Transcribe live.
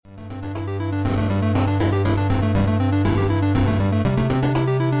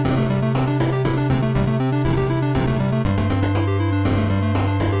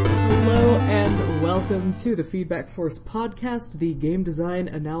welcome to the Feedback Force podcast, the game design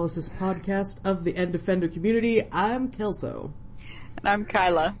analysis podcast of the End Defender community. I'm Kelso. And I'm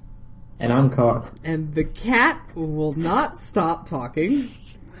Kyla. And I'm Carl. And the cat will not stop talking.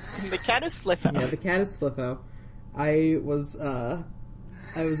 The cat is Fliffo. Yeah, the cat is Fliffo. I was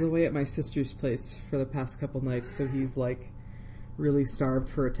away at my sister's place for the past couple nights, so he's like really starved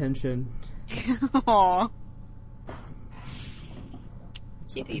for attention. Aww.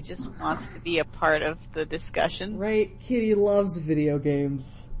 Kitty just wants to be a part of the discussion. Right, Kitty loves video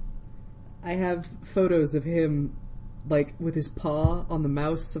games. I have photos of him, like, with his paw on the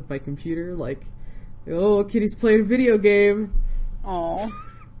mouse of my computer, like, oh, Kitty's playing a video game. Aww.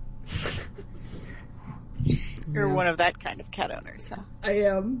 You're one of that kind of cat owners, huh? I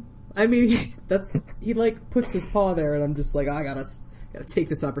am. I mean, he like puts his paw there and I'm just like, I gotta take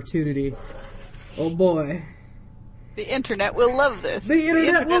this opportunity. Oh boy. The internet will love this. The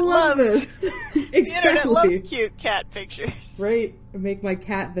internet will love this. Exactly. The internet loves cute cat pictures. Right? Make my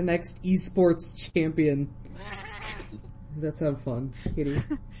cat the next esports champion. Does that sound fun, Kitty?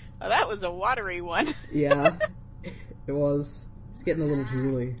 Oh, that was a watery one. Yeah, it was. He's getting a little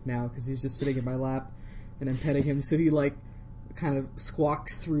drooly now because he's just sitting in my lap and I'm petting him, so he like kind of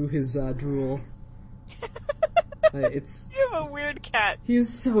squawks through his drool. You have a weird cat.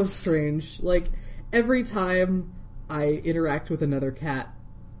 He's so strange. Like, every time I interact with another cat,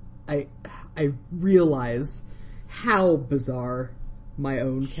 I realize how bizarre my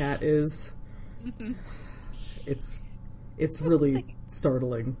own cat is. It's really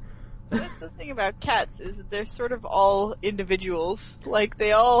startling. That's the thing about cats, is that they're sort of all individuals. Like,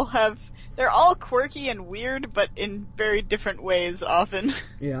 they're all quirky and weird, but in very different ways often.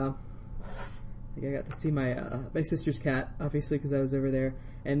 Yeah. I got to see my sister's cat, obviously, because I was over there,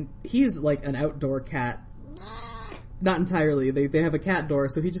 and he's like an outdoor cat. Not entirely. They have a cat door,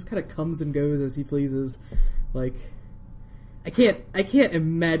 so he just kind of comes and goes as he pleases. Like, I can't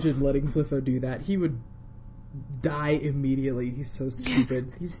imagine letting Fliffo do that. He would die immediately. He's so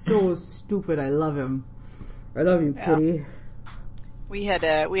stupid. He's so stupid. I love him. I love you, Kitty. We had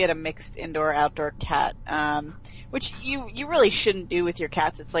a mixed indoor-outdoor cat, which you really shouldn't do with your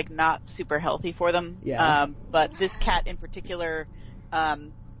cats. It's like not super healthy for them. Yeah. But this cat in particular,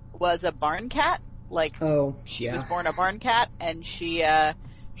 was a barn cat. Like, she was born a barn cat, and she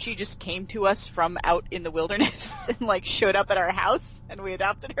just came to us from out in the wilderness and like showed up at our house, and we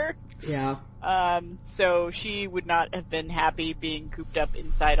adopted her. Yeah. So she would not have been happy being cooped up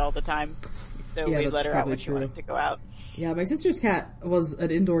inside all the time. So we let her out when she wanted to go out. Yeah, my sister's cat was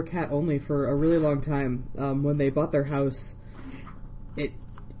an indoor cat only for a really long time. When they bought their house, it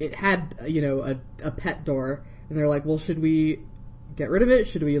had, a pet door, and they're like, well, should we get rid of it?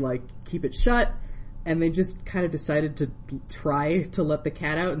 Should we, like, keep it shut? And they just kind of decided to try to let the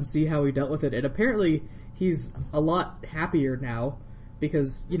cat out and see how he dealt with it. And apparently he's a lot happier now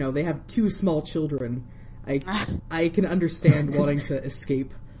because, they have 2 small children. I can understand wanting to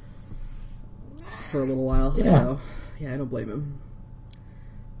escape for a little while. Yeah. So, yeah, I don't blame him.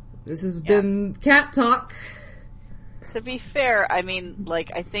 This has been Cat Talk. To be fair, I mean,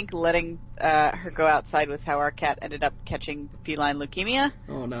 like, I think letting her go outside was how our cat ended up catching feline leukemia.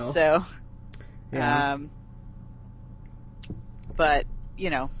 Oh, no. So... Yeah. But,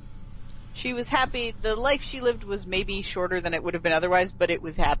 she was happy. The life she lived was maybe shorter than it would have been otherwise, but it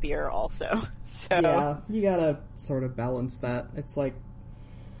was happier also. So. Yeah, you gotta sort of balance that. It's like,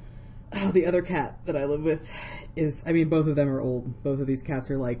 the other cat that I live with both of them are old. Both of these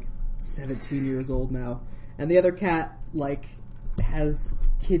cats are like 17 years old now. And the other cat, like, has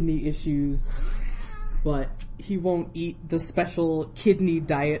kidney issues, but he won't eat the special kidney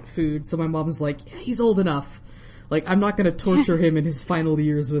diet food, so my mom's like, he's old enough. Like, I'm not gonna torture him in his final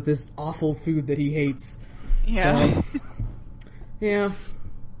years with this awful food that he hates. Yeah. So, yeah.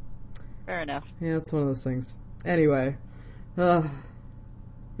 Fair enough. Yeah, it's one of those things. Anyway.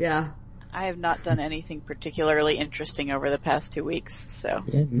 Yeah. I have not done anything particularly interesting over the past 2 weeks, so.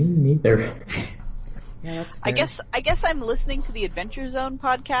 Yeah, me neither. Yeah, that's fair. I guess I'm listening to the Adventure Zone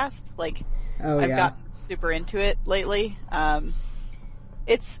podcast, like, I've gotten super into it lately.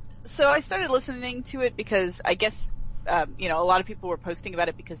 So I started listening to it because I guess, a lot of people were posting about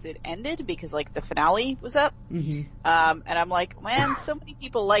it because it ended, because like the finale was up. Mm-hmm. And I'm like, man, so many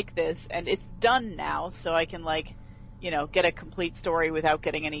people like this, and it's done now, so I can like, get a complete story without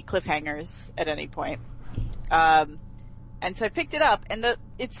getting any cliffhangers at any point. And so I picked it up, and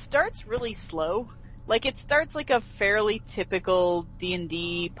it starts really slow. Like, it starts like a fairly typical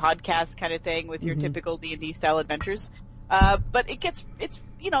D&D podcast kind of thing with your typical D&D style adventures. But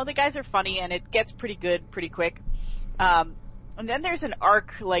the guys are funny and it gets pretty good pretty quick. And then there's an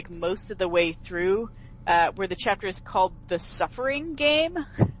arc, like, most of the way through where the chapter is called The Suffering Game.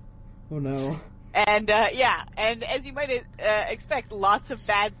 Oh no. And, and as you might expect, lots of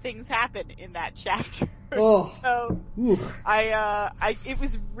bad things happen in that chapter. Oh. So, Oof. it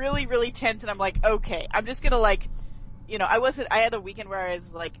was really, really tense, and I'm like, okay, I'm just gonna like, I had a weekend where I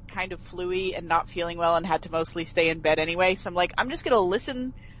was like kind of flu-y and not feeling well and had to mostly stay in bed anyway, so I'm like, I'm just gonna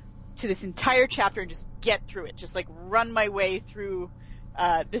listen to this entire chapter and just get through it, just like run my way through,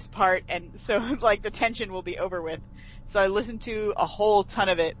 this part, and so like the tension will be over with. So I listened to a whole ton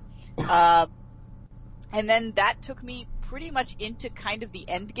of it, and then that took me pretty much into kind of the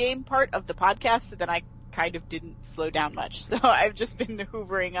end game part of the podcast, so then I kind of didn't slow down much. So I've just been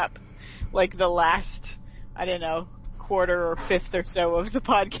hoovering up like the last, I don't know, quarter or fifth or so of the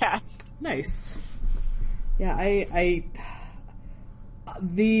podcast. Nice. Yeah,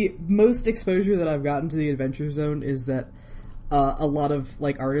 the most exposure that I've gotten to the Adventure Zone is that a lot of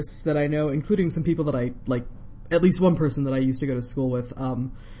like artists that I know, including some people that I like, at least one person that I used to go to school with,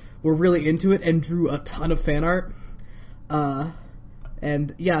 were really into it and drew a ton of fan art.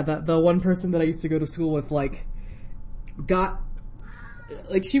 And yeah, the one person that I used to go to school with, like,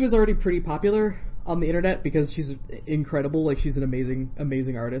 she was already pretty popular on the internet because she's incredible, like, she's an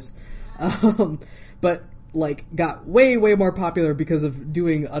amazing artist. But, like, got way more popular because of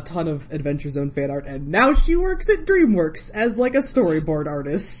doing a ton of Adventure Zone fan art, and now she works at DreamWorks as, like, a storyboard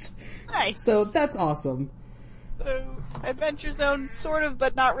artist. Nice. So that's awesome. So, Adventure Zone, sort of,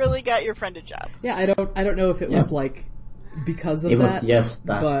 but not really, got your friend a job. Yeah, I don't know if it was, like, because of It was that, just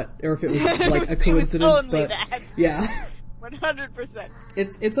that. or if it was like a coincidence, it was only but that. yeah, 100%.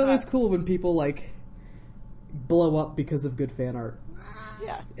 it's always cool when people like blow up because of good fan art.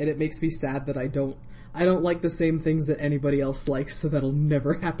 Yeah. And it makes me sad that I don't like the same things that anybody else likes, so that'll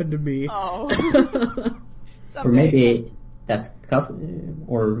never happen to me. Oh. Or maybe that's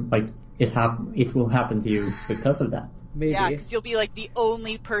or like it will happen to you because of that. Maybe. Yeah, because you'll be like the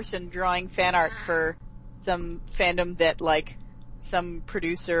only person drawing fan art for some fandom that like some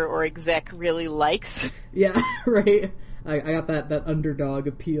producer or exec really likes. Yeah, right. I got that underdog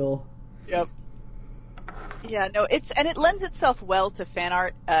appeal. Yep. Yeah, no, it lends itself well to fan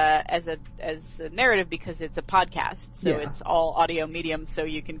art as a narrative because it's a podcast, so Yeah. it's all audio medium, so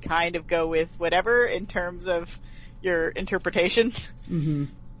you can kind of go with whatever in terms of your interpretation. Mm-hmm.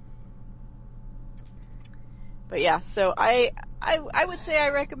 But yeah, so I would say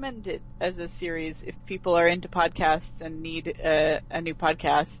I recommend it as a series if people are into podcasts and need a new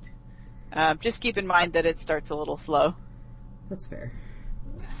podcast. Just keep in mind that it starts a little slow. That's fair.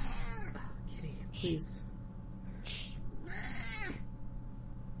 Oh, Kitty, please.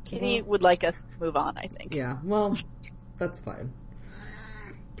 Kitty would like us to move on, I think. Yeah, well, that's fine.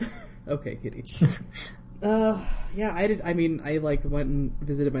 Okay, Kitty. Yeah, I like went and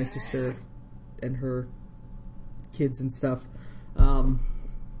visited my sister and her kids and stuff,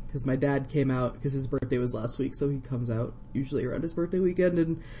 because my dad came out, because his birthday was last week, so he comes out usually around his birthday weekend,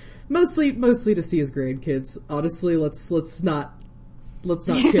 and mostly to see his grandkids. Honestly, let's not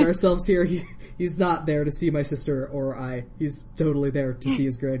kid ourselves here. He's not there to see my sister or I. He's totally there to see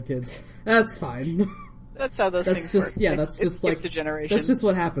his grandkids. That's fine. That's how those things just, work. yeah, that's It just like, skips a generation. that's just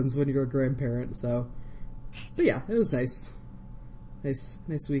what happens when you're a grandparent, so. But yeah, it was nice.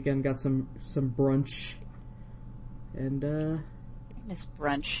 Nice weekend, got some brunch. And, I miss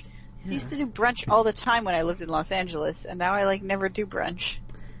brunch. Yeah. I used to do brunch all the time when I lived in Los Angeles, and now I like never do brunch.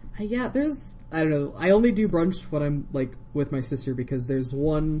 Yeah, I don't know, I only do brunch when I'm, like, with my sister, because there's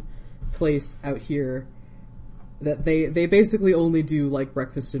one place out here that they basically only do, like,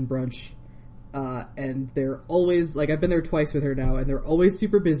 breakfast and brunch, and they're always, like, I've been there twice with her now, and they're always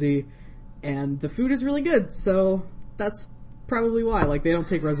super busy, and the food is really good, so that's probably why. Like, they don't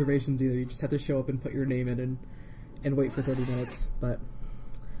take reservations either, you just have to show up and put your name in and wait for 30 minutes, but,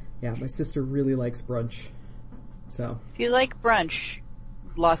 yeah, my sister really likes brunch, so. If you like brunch,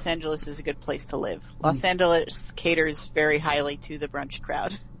 Los Angeles is a good place to live. Los Angeles caters very highly to the brunch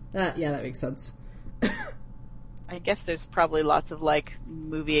crowd. Yeah, that makes sense. I guess there's probably lots of, like,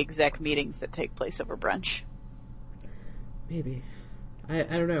 movie exec meetings that take place over brunch. Maybe. I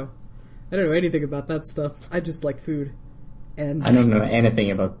don't know. I don't know anything about that stuff. I just like food. And I don't know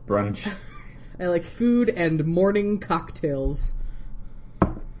anything about brunch. I like food and morning cocktails.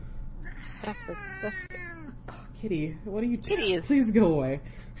 That's Oh, Kitty, what are you Kitty is- Please go away.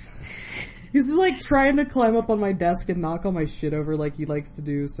 He's like trying to climb up on my desk and knock all my shit over like he likes to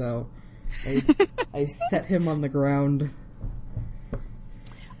do, so I set him on the ground.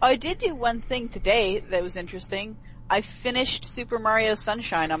 I did do one thing today that was interesting. I finished Super Mario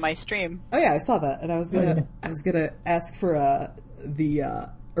Sunshine on my stream. Oh yeah, I saw that, and I was gonna ask for the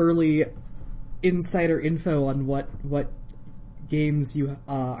early insider info on what games you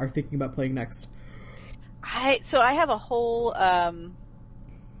are thinking about playing next? I have a whole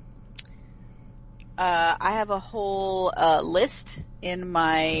list in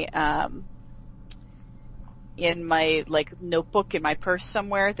my like notebook in my purse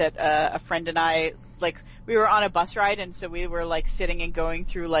somewhere that a friend and I, like, we were on a bus ride, and so we were like sitting and going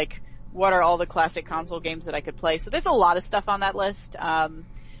through like what are all the classic console games that I could play. So there's a lot of stuff on that list.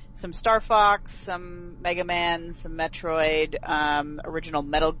 Some Star Fox, some Mega Man, some Metroid, original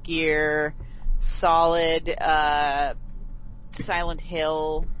Metal Gear, Solid, Silent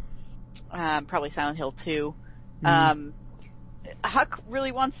Hill, probably Silent Hill 2. Huck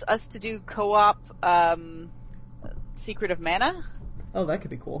really wants us to do co-op, Secret of Mana. Oh, that could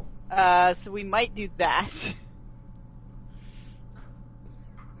be cool. So we might do that.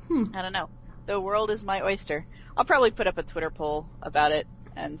 I don't know. The world is my oyster. I'll probably put up a Twitter poll about it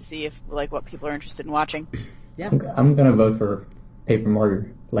and see if, like, what people are interested in watching. Yeah. I'm gonna vote for Paper Mario,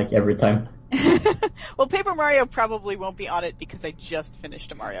 like, every time. Well, Paper Mario probably won't be on it because I just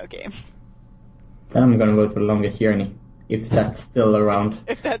finished a Mario game. Then I'm gonna vote for Longest Journey, if that's still around.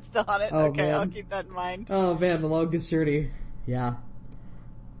 If that's still on it, Oh, okay, man. I'll keep that in mind. Oh man, The Longest Journey. Yeah.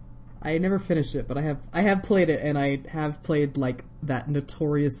 I never finished it, but I have played it, and I have played, like, that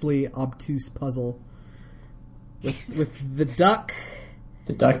notoriously obtuse puzzle with the duck.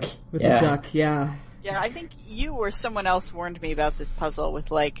 The duck. With the duck, yeah. Yeah, I think you or someone else warned me about this puzzle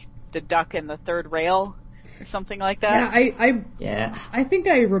with, like, the duck and the third rail or something like that. Yeah, I think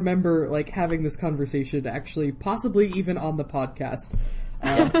I remember, like, having this conversation, actually, possibly even on the podcast.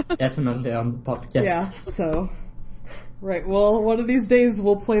 Definitely on the podcast. Yeah, so... Right, well, one of these days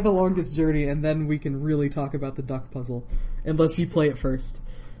we'll play The Longest Journey, and then we can really talk about the duck puzzle. Unless you play it first.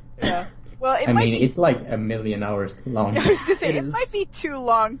 Yeah. Well, it's like 1,000,000 hours long. I was gonna say, it might be too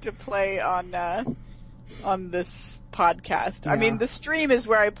long to play on this podcast. Yeah. I mean, the stream is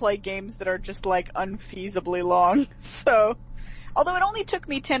where I play games that are just, like, unfeasibly long, so... Although it only took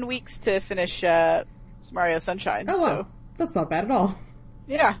me 10 weeks to finish, Mario Sunshine, Oh, so... wow. That's not bad at all.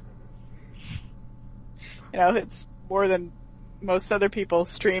 Yeah. You know, it's more than most other people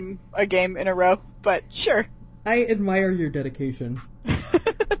stream a game in a row, but sure. I admire your dedication.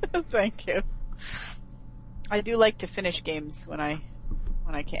 Thank you. I do like to finish games when I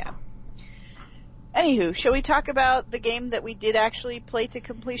can. Anywho, shall we talk about the game that we did actually play to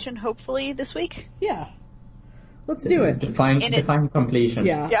completion, hopefully, this week? Yeah. Let's do it. Define completion.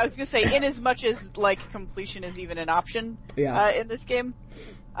 Yeah. Yeah, I was gonna say, in as much as, like, completion is even an option in this game.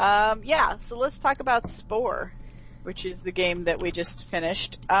 So let's talk about Spore, which is the game that we just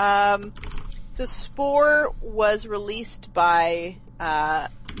finished. So Spore was released by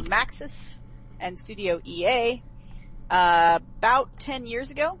Maxis and Studio EA about 10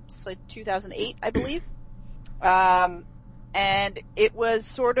 years ago. It's like 2008, I believe. And it was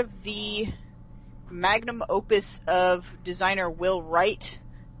sort of the magnum opus of designer Will Wright,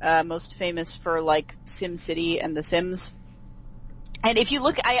 most famous for, like, SimCity and The Sims. And if you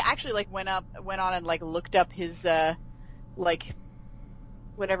look, I actually, like, went on and, like, looked up his, like,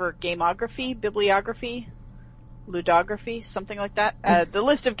 whatever, bibliography, ludography, something like that. The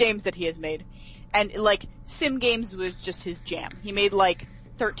list of games that he has made. And, like, sim games was just his jam. He made, like,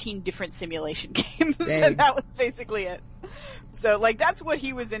 13 different simulation games, and that was basically it. So, like, that's what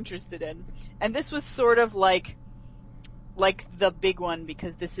he was interested in. And this was sort of like the big one,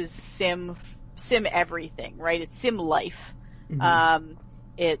 because this is sim everything, right? It's sim life. Mm-hmm.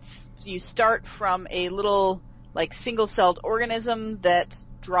 You start from a little, like, single-celled organism that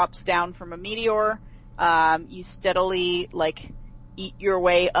drops down from a meteor. You steadily, like, eat your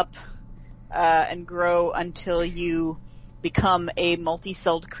way up, and grow until you become a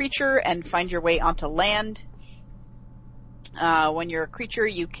multi-celled creature and find your way onto land. When you're a creature,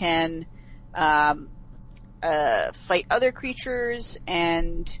 you can, fight other creatures,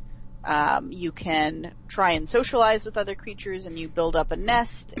 and you can try and socialize with other creatures, and you build up a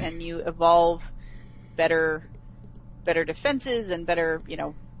nest, and you evolve better defenses and better,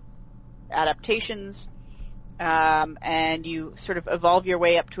 adaptations. And you sort of evolve your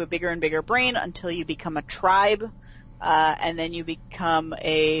way up to a bigger and bigger brain until you become a tribe, and then you become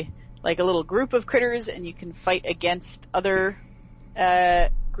a little group of critters, and you can fight against other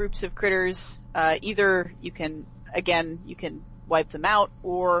groups of critters. Either you can wipe them out,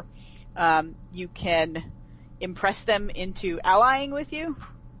 or you can impress them into allying with you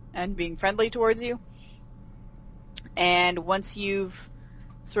and being friendly towards you. And once you've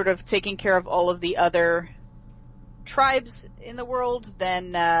sort of taken care of all of the other tribes in the world,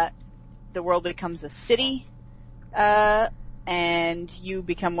 then the world becomes a city and you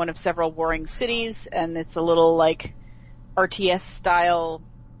become one of several warring cities, and it's a little like RTS style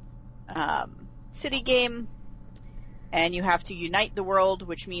city game, and you have to unite the world,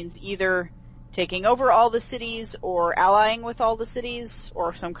 which means either taking over all the cities or allying with all the cities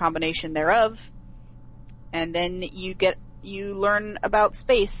or some combination thereof. And then you learn about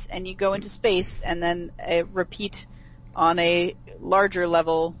space, and you go into space, and then repeat on a larger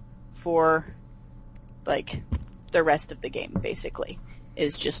level for like the rest of the game. Basically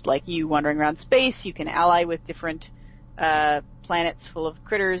is just like you wandering around space. You can ally with different planets full of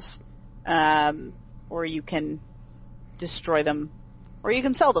critters, or you can destroy them, or you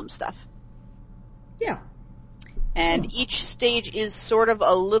can sell them stuff. Yeah. And each stage is sort of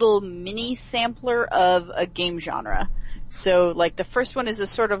a little mini sampler of a game genre. So, like, the first one is a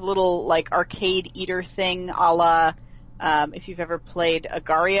sort of little, like, arcade eater thing, a la, if you've ever played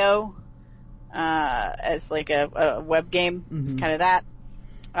Agar.io, as, like, a web game. Mm-hmm. It's kind of that.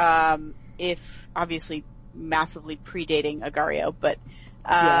 If, obviously, massively predating Agar.io, but,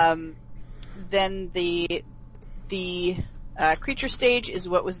 then the creature stage is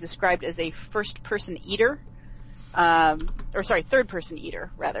what was described as a first-person eater. Third-person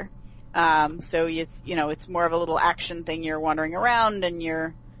eater, rather. So it's, it's more of a little action thing. You're wandering around, and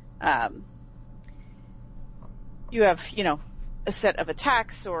you have, a set of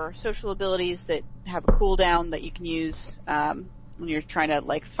attacks or social abilities that have a cooldown that you can use, when you're trying to,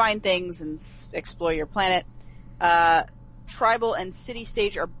 like, find things and explore your planet. Tribal and city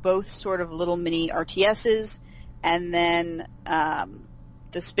stage are both sort of little mini RTSs, and then,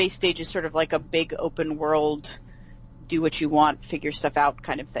 the space stage is sort of like a big open world, do what you want, figure stuff out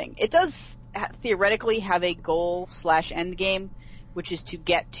kind of thing. It does theoretically have a goal/end game, which is to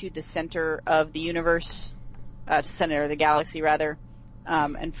get to the center of the universe, center of the galaxy rather,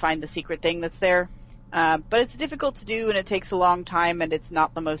 and find the secret thing that's there. But it's difficult to do, and it takes a long time, and it's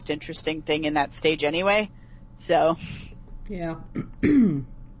not the most interesting thing in that stage anyway. So. Yeah.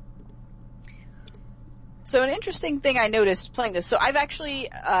 So an interesting thing I noticed playing this, so I've actually,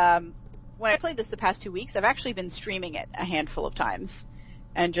 when I played this the past 2 weeks, I've actually been streaming it a handful of times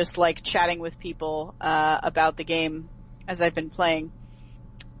and just like chatting with people about the game as I've been playing.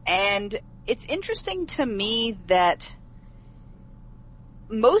 And it's interesting to me that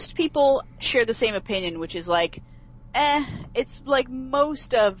most people share the same opinion, which is like, it's like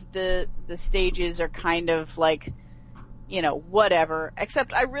most of the stages are kind of like, whatever,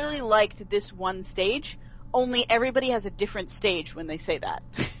 except I really liked this one stage. Only everybody has a different stage when they say that.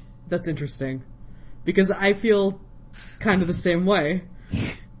 That's interesting. Because I feel kind of the same way.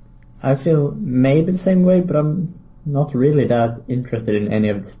 I feel maybe the same way, but I'm not really that interested in any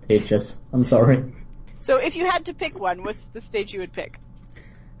of the stages. I'm sorry. So if you had to pick one, what's the stage you would pick?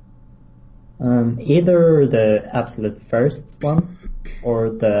 Either the absolute first one or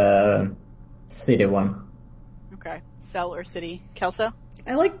the city one. Okay. Cell or city? Kelso?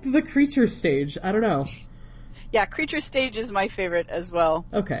 I like the creature stage. I don't know. Yeah, creature stage is my favorite as well.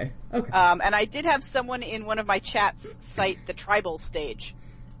 Okay. And I did have someone in one of my chats cite the tribal stage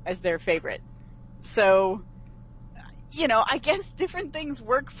as their favorite. So, I guess different things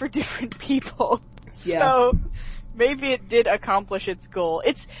work for different people. Yeah. So maybe it did accomplish its goal.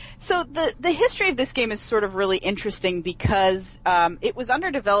 So the history of this game is sort of really interesting because it was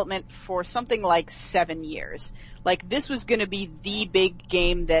under development for something like 7 years. Like, this was going to be the big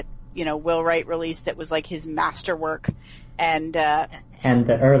game that Will Wright released that was like his masterwork, and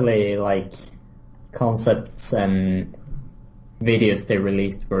the early like concepts and videos they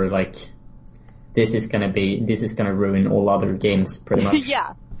released were like, this is gonna ruin all other games pretty much.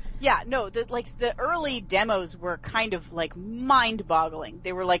 No, the early demos were kind of like mind-boggling.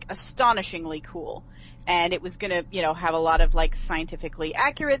 They were like astonishingly cool. And it was gonna, have a lot of like scientifically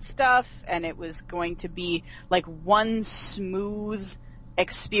accurate stuff, and it was going to be like one smooth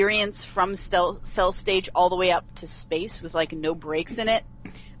experience from cell stage all the way up to space with like no breaks in it.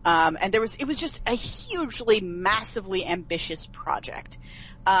 And it was just a hugely, massively ambitious project.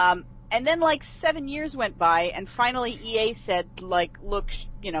 And then like 7 years went by, and finally EA said like, look,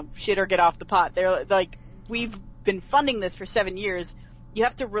 shit or get off the pot. They're like, we've been funding this for 7 years. You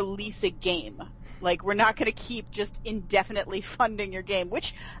have to release a game. Like, we're not going to keep just indefinitely funding your game,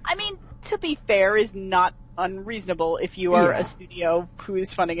 which, I mean, to be fair, is not unreasonable if you are a studio who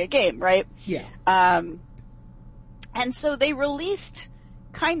is funding a game, right? Yeah. And so they released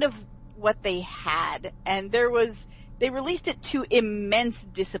kind of what they had, and they released it to immense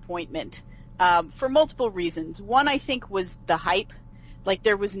disappointment, for multiple reasons. One, I think, was the hype. Like,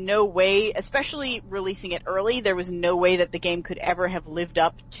 there was no way, especially releasing it early, there was no way that the game could ever have lived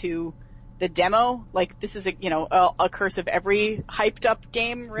up to the demo, like this is a curse of every hyped up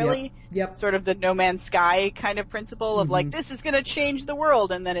game, really. Yep. Sort of the No Man's Sky kind of principle of like, this is going to change the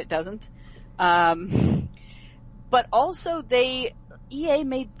world, and then it doesn't. But also EA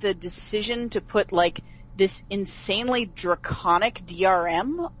made the decision to put like this insanely draconic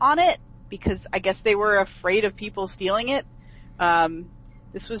DRM on it because I guess they were afraid of people stealing it.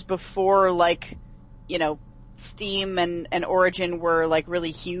 This was before like, Steam and Origin were like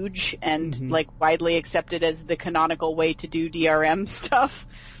really huge and like widely accepted as the canonical way to do DRM stuff.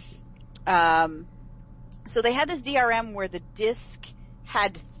 So they had this DRM where the disc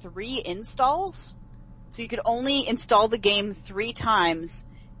had 3 installs. So you could only install the game 3 times,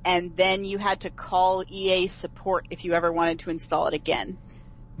 and then you had to call EA support if you ever wanted to install it again.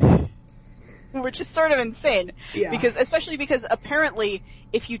 Which is sort of insane. Yeah. Especially because apparently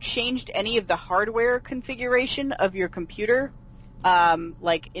if you changed any of the hardware configuration of your computer,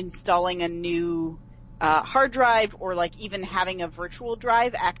 like installing a new hard drive or like even having a virtual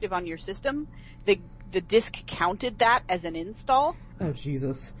drive active on your system, the disk counted that as an install. Oh,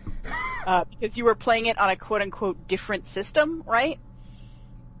 Jesus. Because you were playing it on a quote-unquote different system, right?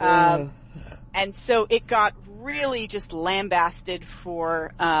 And so it got really just lambasted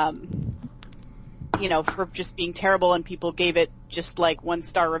for, for just being terrible, and people gave it just like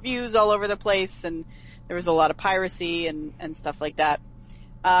 1-star reviews all over the place, and there was a lot of piracy and stuff like that.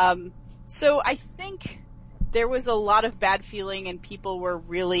 So I think there was a lot of bad feeling, and people were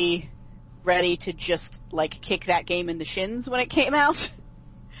really ready to just like kick that game in the shins when it came out.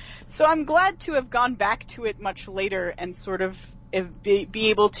 So I'm glad to have gone back to it much later and sort of be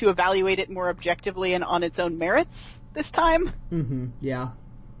able to evaluate it more objectively and on its own merits this time. Yeah.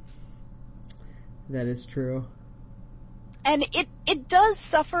 That is true. And it does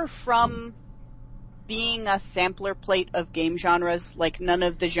suffer from being a sampler plate of game genres. Like, none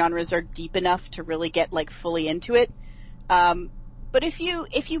of the genres are deep enough to really get like fully into it. But if you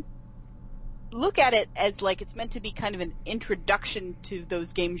look at it as like it's meant to be kind of an introduction to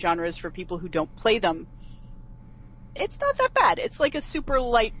those game genres for people who don't play them, it's not that bad. It's like a super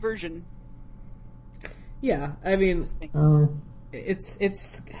light version. Yeah, I mean,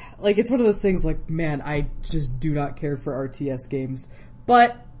 it's like, it's one of those things like, man, I just do not care for RTS games.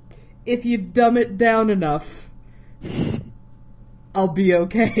 But if you dumb it down enough, I'll be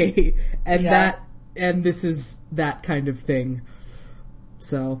okay. And this is that kind of thing.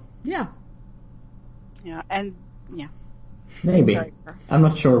 So, yeah. Yeah, and, yeah. Maybe. I'm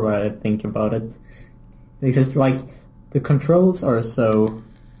not sure what I think about it. Because, like, the controls are so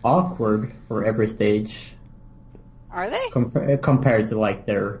awkward for every stage. Are they? Compared to, like,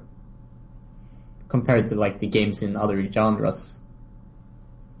 the games in other genres.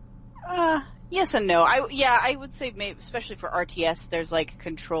 Yes and no. I would say maybe, especially for RTS, there's, like,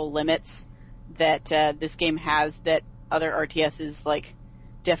 control limits that, this game has that other RTSs, like,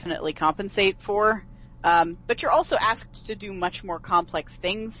 definitely compensate for. But you're also asked to do much more complex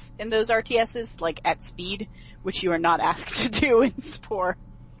things in those RTSs, like at speed, which you are not asked to do in Spore.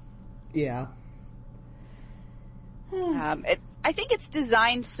 Yeah. I think it's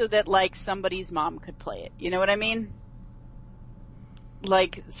designed so that, like, somebody's mom could play it. You know what I mean?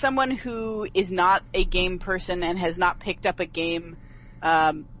 Like, someone who is not a game person and has not picked up a game,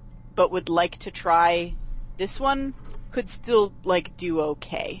 but would like to try this one could still, like, do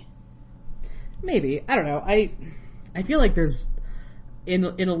okay. Maybe. I don't know. I feel like there's, in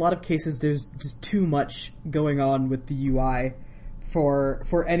a lot of cases, there's just too much going on with the UI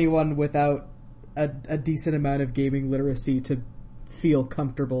for anyone without a decent amount of gaming literacy to feel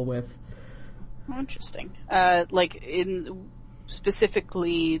comfortable with. Interesting. Like, in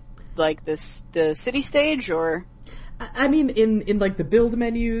specifically, like, the city stage, or? I mean, in like the build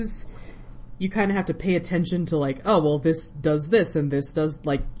menus, you kind of have to pay attention to, like, oh, well, this does this, and this does,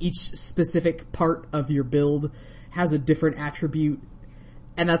 like, each specific part of your build has a different attribute,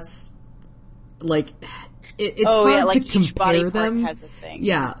 and that's, like, it's hard like to compare each body part them. Has a thing.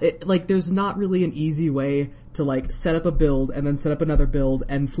 Yeah, like, there's not really an easy way to, like, set up a build, and then set up another build,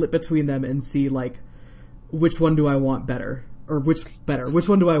 and flip between them and see, like, which one do I want better? Or which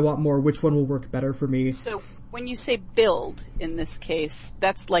one do I want more? Which one will work better for me? So, when you say build, in this case,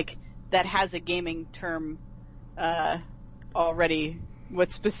 that's, like, that has a gaming term already. What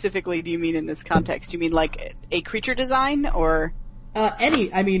specifically do you mean in this context? Do you mean like a creature design, or?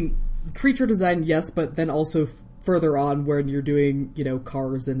 Creature design, yes, but then also further on when you're doing,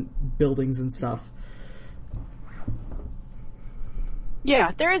 cars and buildings and stuff.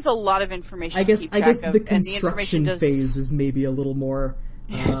 Yeah, there is a lot of information. I guess of, the construction phase is maybe a little more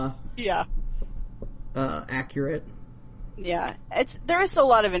yeah accurate. Yeah, there is a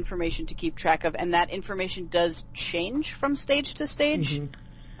lot of information to keep track of, and that information does change from stage to stage.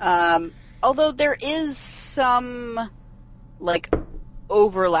 Although there is some, like,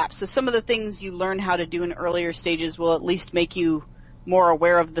 overlap. So some of the things you learn how to do in earlier stages will at least make you more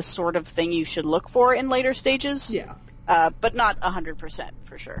aware of the sort of thing you should look for in later stages. Yeah. But not 100%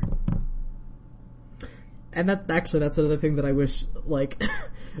 for sure. And that's another thing that I wish, like,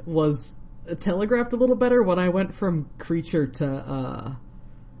 was telegraphed a little better. When I went from creature to,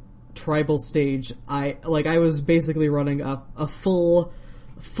 tribal stage, I was basically running a full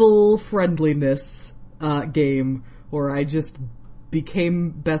friendliness, game where I just became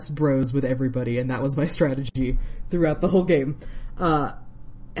best bros with everybody, and that was my strategy throughout the whole game. And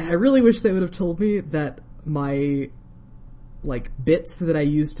I really wish they would have told me that my, like, bits that I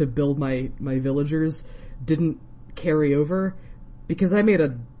used to build my villagers didn't carry over, because I made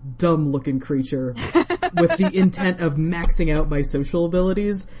a dumb looking creature with the intent of maxing out my social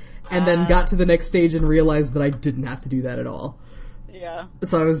abilities, and then got to the next stage and realized that I didn't have to do that at all. Yeah.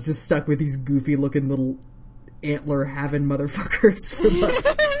 So I was just stuck with these goofy looking little antler having motherfuckers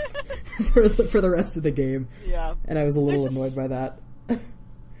for the rest of the game. Yeah. And I was a little annoyed by that.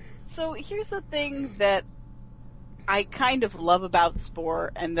 So here's the thing that I kind of love about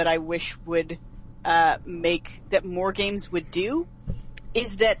Spore, and that I wish would make that more games would do,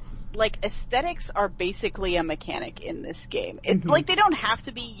 is that, like, aesthetics are basically a mechanic in this game. Like, they don't have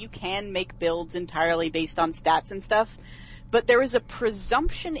to be. You can make builds entirely based on stats and stuff, but there is a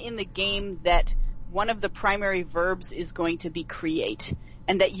presumption in the game that one of the primary verbs is going to be create,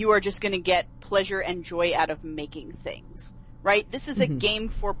 and that you are just going to get pleasure and joy out of making things. Right? This is a game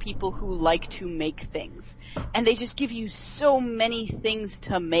for people who like to make things. And they just give you so many things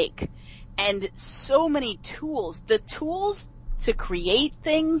to make. And so many tools. The tools to create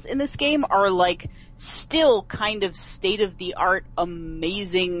things in this game are, like, still kind of state-of-the-art,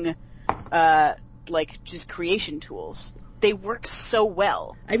 amazing, like, just creation tools. They work so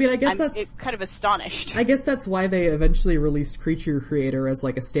well. I mean, I guess I'm kind of astonished. I guess that's why they eventually released Creature Creator as,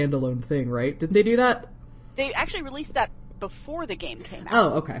 like, a standalone thing, right? Didn't they do that? They actually released that before the game came out.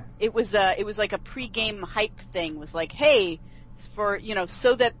 Oh, okay. It was like a pre-game hype thing. It was like, hey, for, you know,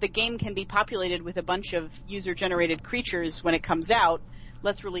 so that the game can be populated with a bunch of user-generated creatures when it comes out,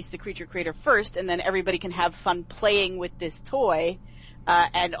 let's release the Creature Creator first, and then everybody can have fun playing with this toy,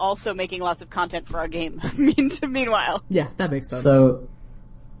 and also making lots of content for our game. Meanwhile. Yeah, that makes sense. So,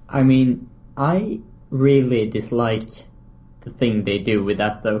 I mean, I really dislike the thing they do with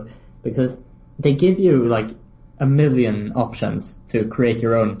that, though, because they give you, like, a million options to create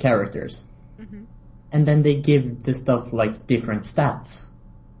your own characters. And then they give the stuff, like, different stats.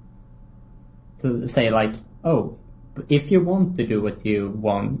 To say, like, oh, if you want to do what you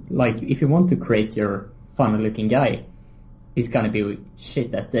want, like, if you want to create your funny-looking guy, he's gonna be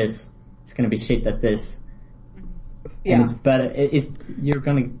shit at this. It's gonna be shit at this. Yeah. And it's better, you're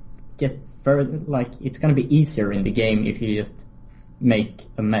gonna get further, like, it's gonna be easier in the game if you just make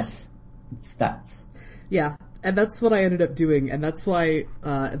a mess with stats. Yeah. And that's what I ended up doing, and that's why,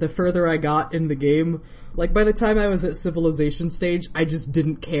 the further I got in the game, like, by the time I was at Civilization stage, I just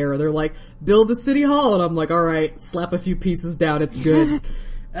didn't care. They're like, build a city hall, and I'm like, alright, slap a few pieces down, it's good.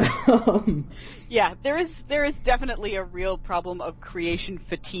 Yeah, there is definitely a real problem of creation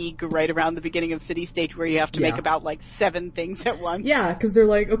fatigue right around the beginning of City Stage, where you have to make about, like, 7 things at once. Yeah, cause they're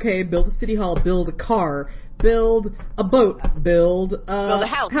like, okay, build a city hall, build a car, build a boat, build a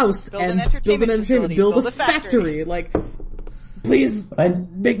house, build an entertainment facility, build a factory. Like, please,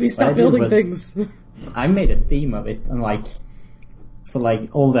 make me stop building things. I made a theme of it, and, like, so,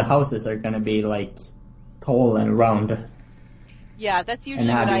 like, all the houses are gonna be, like, tall and round. Yeah, that's usually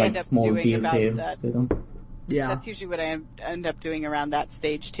and have, what I like, end up small doing about details that. to them. Yeah. That's usually what I end up doing around that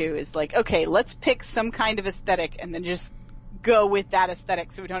stage too, is like, okay, let's pick some kind of aesthetic and then just go with that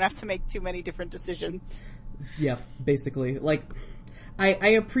aesthetic so we don't have to make too many different decisions. Yeah, basically. Like, I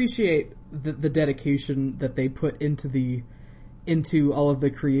appreciate the dedication that they put into all of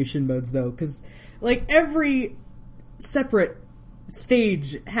the creation modes though, cause, like, every separate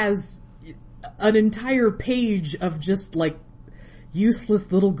stage has an entire page of just, like,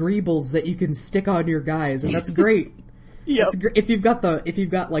 useless little greebles that you can stick on your guys, and that's great. Yeah. If you've got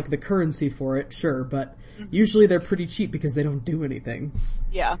like the currency for it, sure, but usually they're pretty cheap because they don't do anything.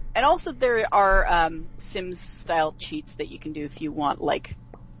 Yeah. And also there are Sims style cheats that you can do if you want, like,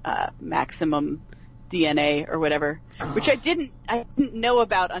 maximum DNA or whatever, which I didn't know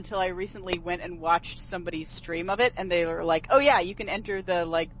about until I recently went and watched somebody's stream of it, and they were like, oh yeah, you can enter the,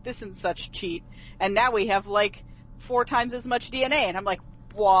 like, this and such cheat, and now we have, like, 4 times as much DNA, and I'm like,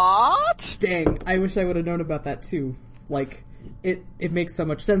 what? Dang, I wish I would have known about that too. like, it makes so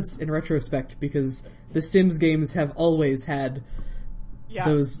much sense in retrospect because the Sims games have always had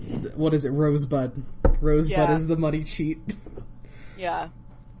those, what is it, Rosebud. Rosebud is the money cheat. Yeah.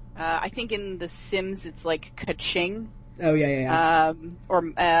 I think in The Sims it's like Kaching. Oh, yeah. Or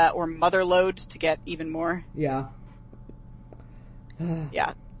Motherload to get even more. Yeah.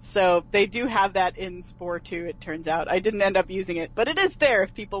 Yeah. So they do have that in Spore 2, it turns out. I didn't end up using it, but it is there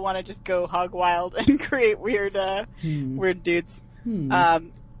if people want to just go hog wild and create weird dudes.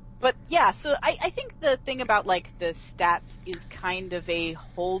 But yeah, so I think the thing about like the stats is kind of a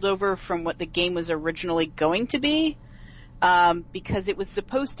holdover from what the game was originally going to be, because it was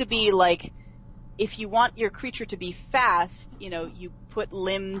supposed to be like, if you want your creature to be fast, you put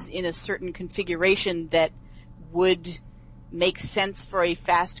limbs in a certain configuration that would make sense for a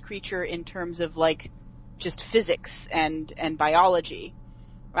fast creature in terms of like just physics and biology.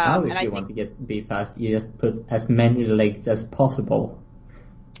 Now if you want to be fast, you just put as many legs as possible.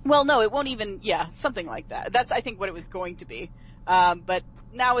 Well, no, it won't even, something like that. That's, I think, what it was going to be. But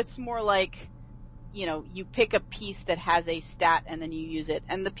now it's more like, you pick a piece that has a stat and then you use it.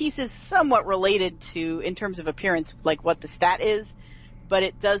 And the piece is somewhat related to, in terms of appearance, like what the stat is, but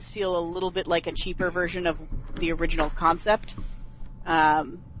it does feel a little bit like a cheaper version of the original concept. That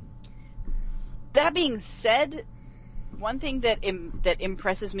being said, one thing that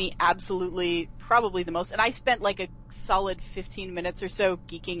impresses me absolutely, probably the most, and I spent like a solid 15 minutes or so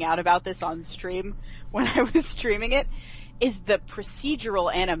geeking out about this on stream when I was streaming it, is the procedural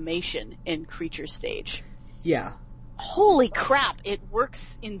animation in Creature Stage. Yeah. Holy crap, it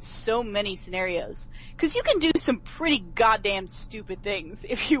works in so many scenarios. Because you can do some pretty goddamn stupid things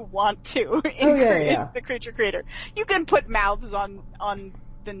if you want to in the Creature Creator. You can put mouths on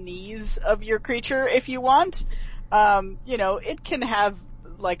the knees of your creature if you want. It can have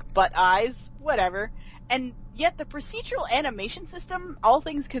like butt eyes, whatever. And yet the procedural animation system, all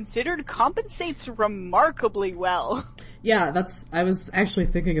things considered, compensates remarkably well. Yeah, I was actually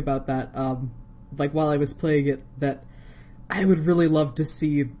thinking about that, like while I was playing it, that I would really love to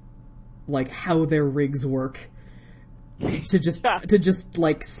see like how their rigs work. To just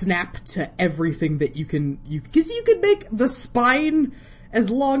like snap to everything that because you can make the spine as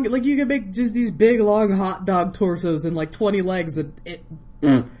long, like you can make just these big long hot dog torsos and like 20 legs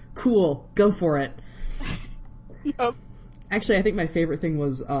and cool, go for it. Yep. Actually, I think my favorite thing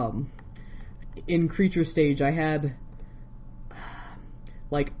was, in Creature Stage, I had,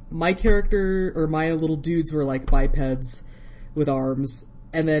 like, my character, or my little dudes were like bipeds with arms,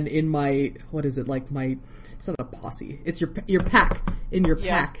 and then in my, what is it, like it's not a posse, it's your pack, in your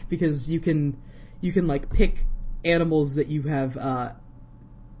pack, because you can like pick animals that you have,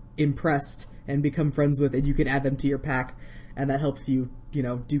 impressed and become friends with, and you can add them to your pack, and that helps you,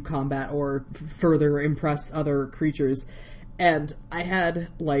 do combat or further impress other creatures. And I had,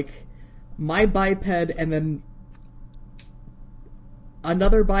 like, my biped and then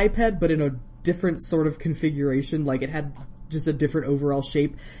another biped, but in a different sort of configuration, like it had just a different overall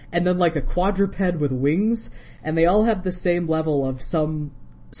shape, and then like a quadruped with wings, and they all had the same level of some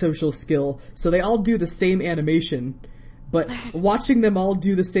social skill, so they all do the same animation, but watching them all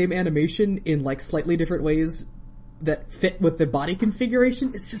do the same animation in like slightly different ways that fit with the body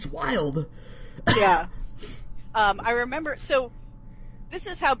configuration, it's just wild. Yeah. I remember, so this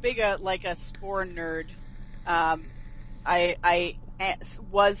is how big a Spore nerd I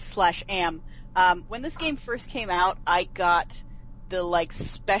was/am. When this game first came out, I got the like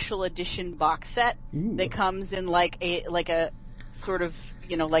special edition box set that comes in like a sort of,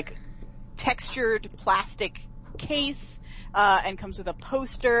 like textured plastic case, and comes with a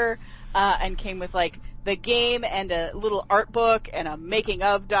poster, and came with like the game and a little art book and a making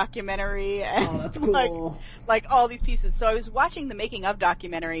of documentary and that's cool. like all these pieces. So I was watching the making of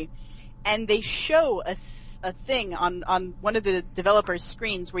documentary, and they show a thing on one of the developers'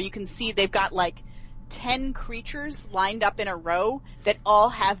 screens where you can see they've got like 10 creatures lined up in a row that all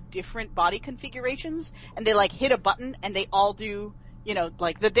have different body configurations, and they like hit a button and they all do,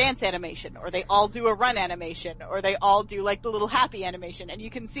 like the dance animation, or they all do a run animation, or they all do like the little happy animation, and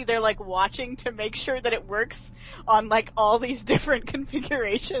you can see they're like watching to make sure that it works on like all these different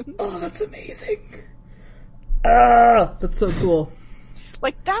configurations. Oh, that's amazing. That's so cool.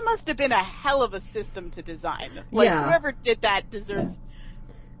 Like, that must have been a hell of a system to design. Like, whoever did that deserves,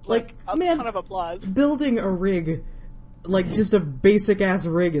 like a ton of applause. Building a rig, like, just a basic-ass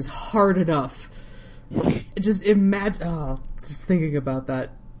rig is hard enough. Just imagine, just thinking about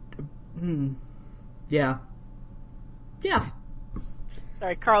that. Yeah. Yeah.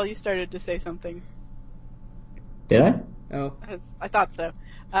 Sorry, Carl, you started to say something. Did I? Oh. I thought so.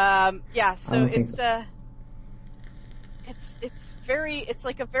 So it's, It's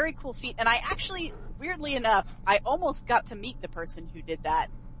like a very cool feat, and I actually, weirdly enough, I almost got to meet the person who did that,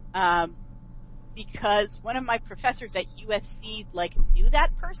 because one of my professors at USC, like, knew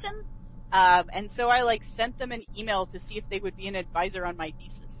that person, and so I, like, sent them an email to see if they would be an advisor on my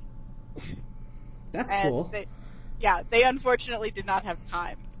thesis. That's and cool. They unfortunately did not have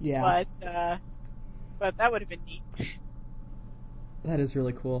time. Yeah. But that would have been neat. That is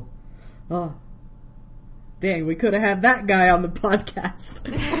really cool. Oh. Dang, we could have had that guy on the podcast.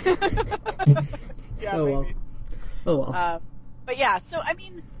 Yeah, oh well. maybe. Oh well. But yeah, so I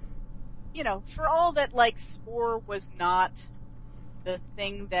mean, you know, for all that, like, Spore was not the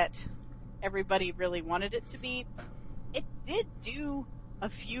thing that everybody really wanted it to be, it did do a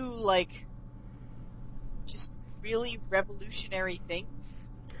few, like, just really revolutionary things.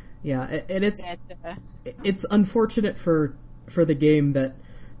 Yeah, and it's that, it's unfortunate for the game that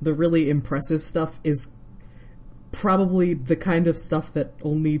the really impressive stuff is probably the kind of stuff that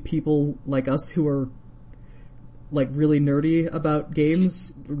only people like us who are, like, really nerdy about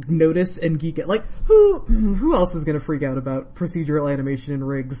games notice and geek out. Like, who else is gonna freak out about procedural animation and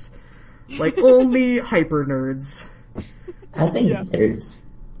rigs? Like, only hyper nerds. I think there's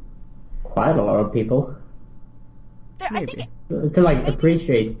quite a lot of people I think to, like,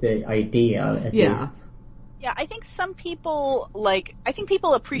 appreciate the idea, at least. Yeah, I think some people, like, I think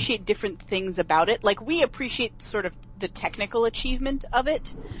people appreciate different things about it. Like, we appreciate sort of the technical achievement of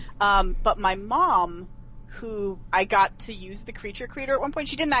it. But my mom, who I got to use the Creature Creator at one point,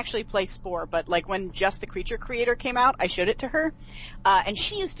 she didn't actually play Spore, but, like, when just the Creature Creator came out, I showed it to her. And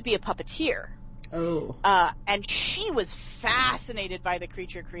she used to be a puppeteer. Oh. And she was fascinated by the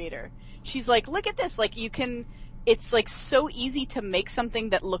Creature Creator. She's like, look at this, like, it's, like, so easy to make something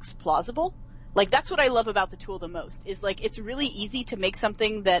that looks plausible. Like, that's what I love about the tool the most, is, like, it's really easy to make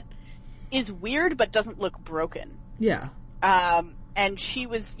something that is weird but doesn't look broken. Yeah. And she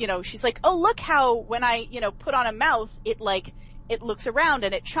was, you know, she's like, oh, look how when I, you know, put on a mouth, it looks around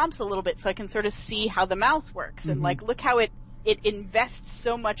and it chomps a little bit so I can sort of see how the mouth works. And, like, look how it invests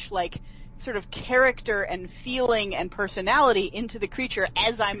so much, like, sort of character and feeling and personality into the creature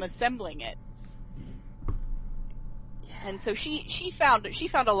as I'm assembling it. And so she found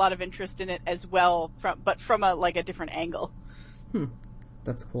a lot of interest in it as well, from a different angle.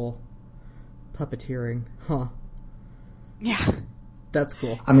 That's cool. Puppeteering, huh? Yeah. That's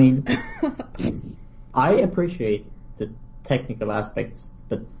cool. I mean, I appreciate the technical aspects,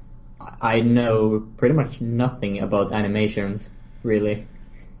 but I know pretty much nothing about animations, really.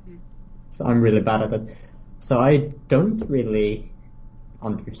 So I'm really bad at it. So I don't really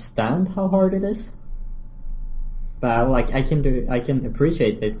understand how hard it is. But, like, I can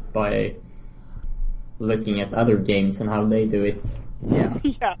appreciate it by looking at other games and how they do it. Yeah.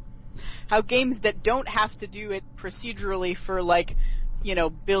 Yeah. How games that don't have to do it procedurally for, like, you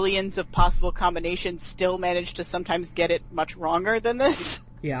know, billions of possible combinations still manage to sometimes get it much wronger than this.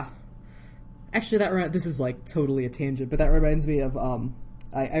 Yeah. Actually, this is, like, totally a tangent, but that reminds me of,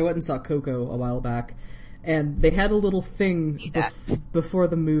 I went and saw Coco a while back, and they had a little thing before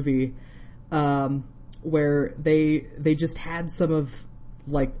the movie, where they just had some of,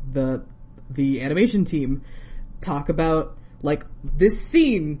 like, the animation team talk about, like, this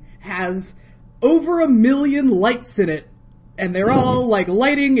scene has over 1 million lights in it, and they're all, like,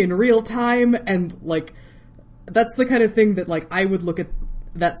 lighting in real time, and, like, that's the kind of thing that, like, I would look at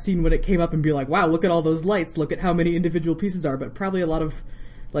that scene when it came up and be like, wow, look at all those lights, look at how many individual pieces are, but probably a lot of,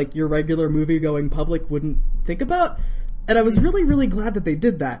 like, your regular movie-going public wouldn't think about. And I was really, really glad that they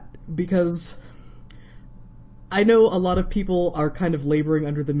did that, because I know a lot of people are kind of laboring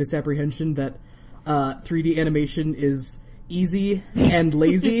under the misapprehension that 3D animation is easy and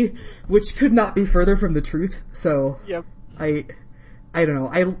lazy, which could not be further from the truth. So, yep. I don't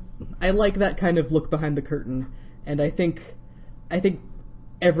know. I like that kind of look behind the curtain, and I think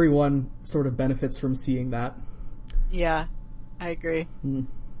everyone sort of benefits from seeing that. Yeah, I agree. Yeah.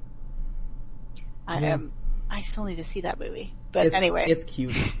 I still need to see that movie. But anyway. It's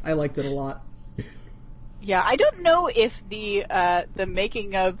cute. I liked it a lot. Yeah, I don't know if the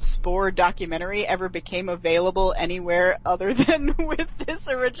making of Spore documentary ever became available anywhere other than with this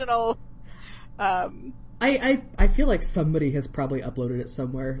original. I feel like somebody has probably uploaded it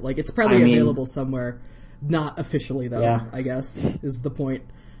somewhere. Like, it's probably available somewhere. Not officially, though, yeah. I guess, is the point.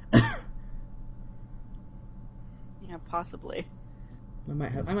 Yeah, possibly. I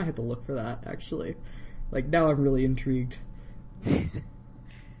might have to look for that, actually. Like, now I'm really intrigued.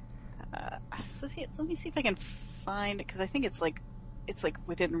 Let me see if I can find it, because I think it's like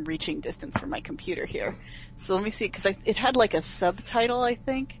within reaching distance from my computer here. So let me see, because it had like a subtitle, I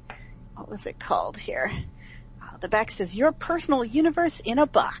think. What was it called here? The back says, your personal universe in a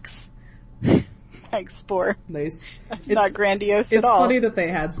box. Thanks, Spore. Nice. That's not grandiose at It's all. funny that they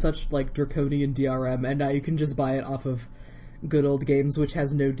had such, like, draconian DRM, and now you can just buy it off of Good Old Games, which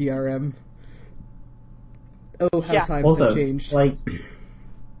has no DRM. Oh, how Yeah. times Also, have changed. like,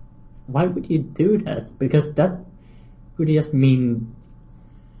 why would you do that? Because that would just mean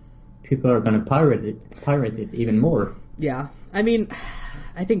people are gonna pirate it even more. Yeah. I mean,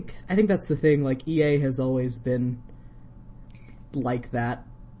 I think that's the thing, like, EA has always been like that,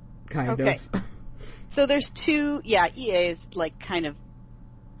 kind Okay. of. So there's two, EA is like kind of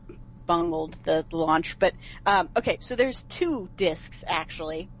bungled the launch, but, okay, so there's 2 discs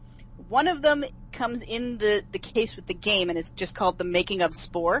actually. One of them comes in the case with the game and is just called The Making of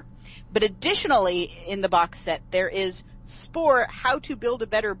Spore. But additionally, in the box set, there is Spore, How to Build a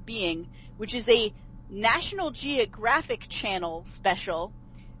Better Being, which is a National Geographic Channel special.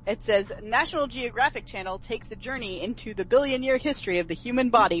 It says, National Geographic Channel takes a journey into the billion-year history of the human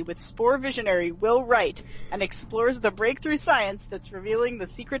body with Spore visionary Will Wright and explores the breakthrough science that's revealing the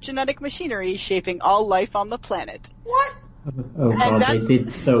secret genetic machinery shaping all life on the planet. What? Oh god, they that's-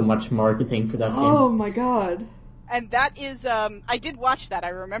 did so much marketing for that Oh game. my god. And that is, I did watch that, I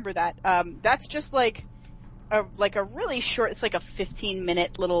remember that. That's just like a really short, it's like a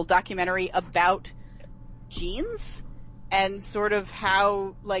 15-minute little documentary about genes and sort of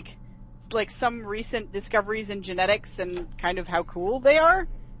how, like some recent discoveries in genetics and kind of how cool they are.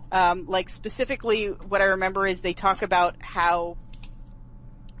 Like specifically what I remember is they talk about how,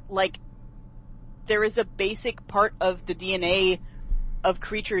 like, there is a basic part of the DNA of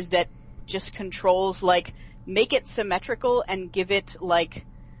creatures that just controls, like, make it symmetrical and give it, like,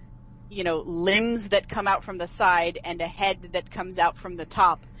 you know, limbs that come out from the side and a head that comes out from the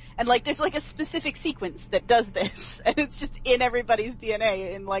top. And, like, there's, like, a specific sequence that does this. And it's just in everybody's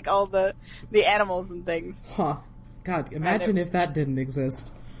DNA, in, like, all the animals and things. Huh. God, imagine if that didn't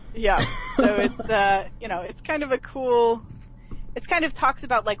exist. Yeah. So it's, you know, it's kind of a cool, it's kind of talks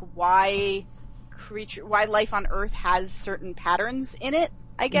about, like, why life on Earth has certain patterns in it,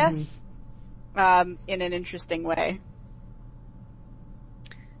 I guess, in an interesting way.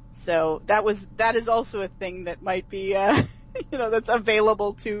 So that is also a thing that might be, you know, that's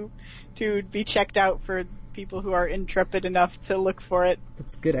available to be checked out for people who are intrepid enough to look for it.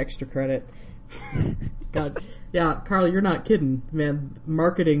 That's good extra credit. God. Yeah, Carl, you're not kidding, man.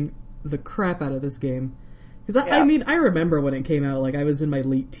 Marketing the crap out of this game. Because I mean, I remember when it came out, like, I was in my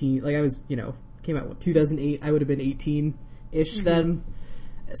late teen, like, I was, you know, came out, 2008, I would have been 18-ish then.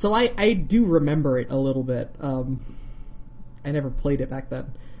 So I do remember it a little bit. I never played it back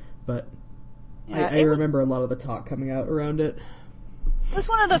then, but Yeah, I remember a lot of the talk coming out around it. It was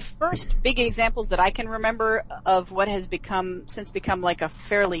one of the first big examples that I can remember of what has become like a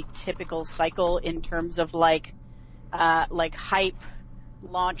fairly typical cycle in terms of like hype,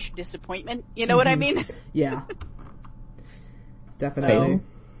 launch, disappointment. You know what I mean? Yeah. Definitely.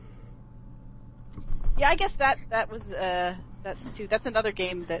 Yeah, I guess that was that's another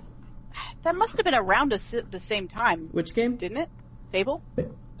game that must have been around the same time, Which game? didn't it? Fable?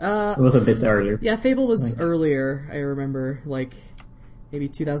 It was a bit earlier. Yeah, Fable was earlier, I remember, like, maybe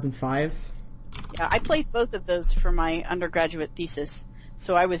 2005. Yeah, I played both of those for my undergraduate thesis,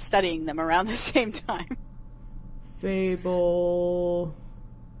 so I was studying them around the same time. Fable...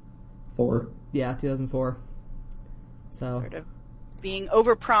 4. Yeah, 2004. So... Sort of being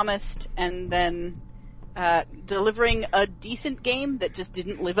overpromised and then delivering a decent game that just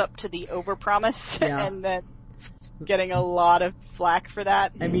didn't live up to the overpromise, Yeah. and then getting a lot of flack for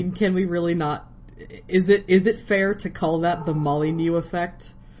that. I mean, can we really not... Is it fair to call that the Molyneux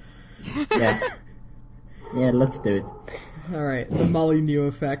effect? Yeah. Yeah, let's do it. Alright, the Molyneux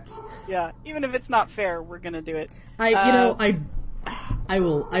effect. Yeah, even if it's not fair, we're gonna do it. I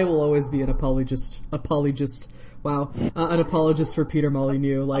will always be an apologist. Wow. An apologist for Peter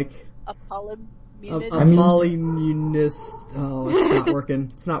Molyneux, like... A Molyneuxist. Oh, it's not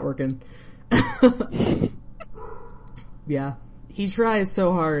working. It's not working. Yeah. He tries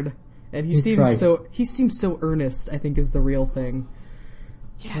so hard. And he seems so earnest, I think, is the real thing.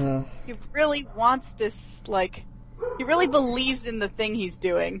 Yeah. He really wants this, like, he really believes in the thing he's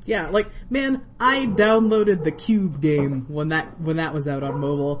doing. Yeah, like, man, I downloaded the Cube game when that was out on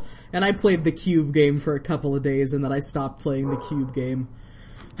mobile, and I played the Cube game for a couple of days, and then I stopped playing the Cube game.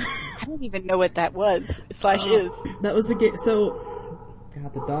 I don't even know what that was, / is. That was a game, so,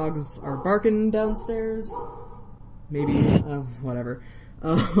 God, the dogs are barking downstairs. Maybe, whatever.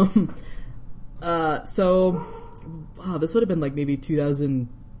 So, wow, this would have been like maybe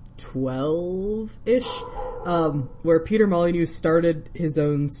 2012-ish, where Peter Molyneux started his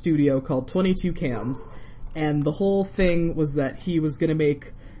own studio called 22 Cans, And the whole thing was that he was gonna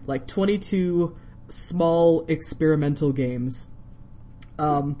make like 22 small experimental games.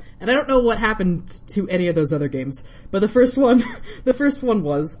 And I don't know what happened to any of those other games, but the first one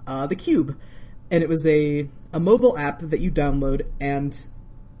was, The Cube. And it was a mobile app that you download, and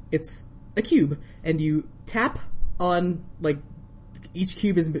it's a cube. And you tap on, like, each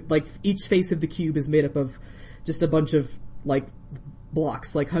face of the cube is made up of just a bunch of, like,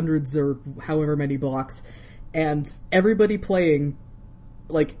 blocks, like hundreds or however many blocks. And everybody playing,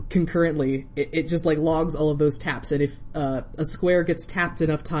 like, concurrently, it just, like, logs all of those taps. And if a square gets tapped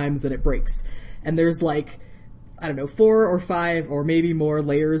enough times, then it breaks. And there's, like, I don't know, 4 or 5 or maybe more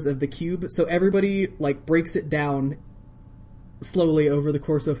layers of the cube. So everybody, like, breaks it down slowly over the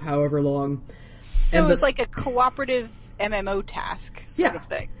course of however long. So it was like a cooperative MMO task sort of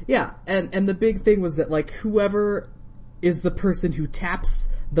thing. Yeah, and the big thing was that, like, whoever is the person who taps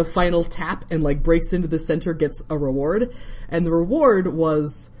the final tap and, like, breaks into the center gets a reward. And the reward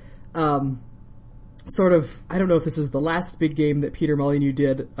was, sort of, I don't know if this is the last big game that Peter Molyneux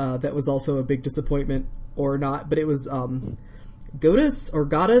did, that was also a big disappointment or not, but it was, Godus or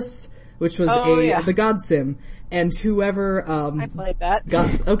Goddess, which was the God Sim. And whoever, I played that.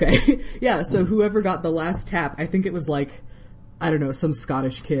 Yeah, so whoever got the last tap, I think it was like, I don't know, some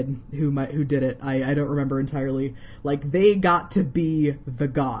Scottish kid who did it. I don't remember entirely. Like, they got to be the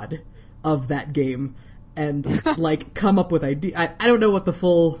god of that game and, like, come up with ideas. I don't know what the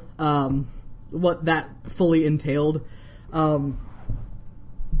full, what that fully entailed.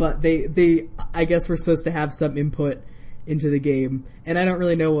 But they, I guess were supposed to have some input into the game. And I don't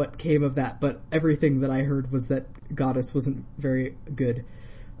really know what came of that, but everything that I heard was that Goddess wasn't very good.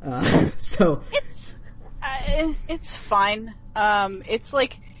 So. It's fine. It's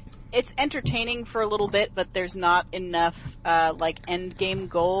like, it's entertaining for a little bit, but there's not enough, like, end game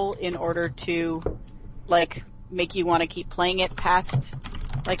goal in order to, like, make you want to keep playing it past,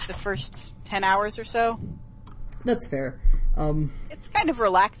 like, the first 10 hours or so. That's fair. It's kind of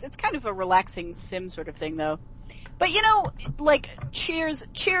it's kind of a relaxing sim sort of thing, though. But, you know, like, cheers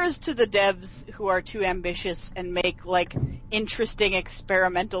to the devs who are too ambitious and make, like, interesting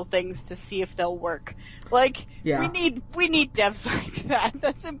experimental things to see if they'll work. Like, we need devs like that.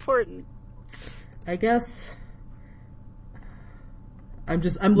 That's important. I guess. I'm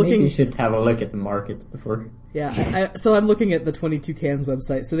looking. Maybe you should have a look at the market before. Yeah, so I'm looking at the 22 Cans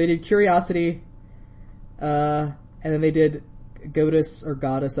website. So they did Curiosity, and then they did Godus or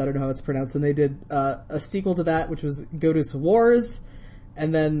Goddess, I don't know how it's pronounced, and they did a sequel to that, which was Godus Wars,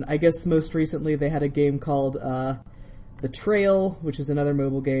 and then I guess most recently they had a game called The Trail, which is another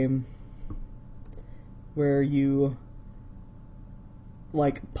mobile game where you,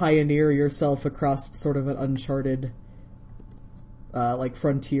 like, pioneer yourself across sort of an uncharted, like,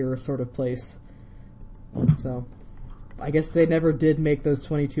 frontier sort of place. So, I guess they never did make those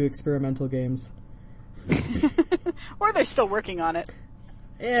 22 experimental games. Or they're still working on it.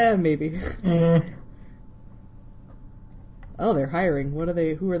 Yeah, maybe. Oh, they're hiring.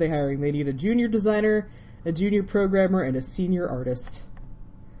 Who are they hiring? They need a junior designer, a junior programmer, and a senior artist.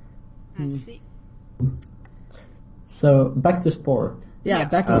 I see. So, back to Spore. Yeah,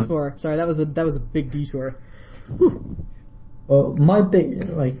 back to Spore. Sorry, that was a big detour. Whew. Well,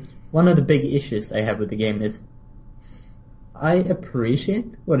 one of the big issues I have with the game is I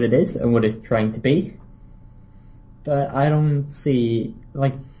appreciate what it is and what it's trying to be, but I don't see,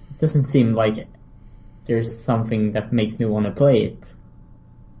 like, it doesn't seem like there's something that makes me want to play it.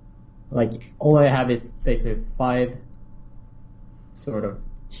 Like, all I have is basically 5 sort of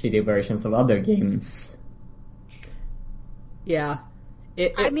shitty versions of other games. Yeah.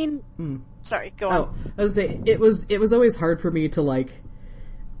 Sorry, go on. Oh, I was saying, it was always hard for me to, like,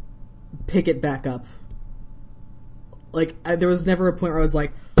 pick it back up. Like, there was never a point where I was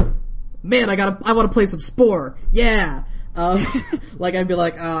like, man, I want to play some Spore. Yeah. Like, I'd be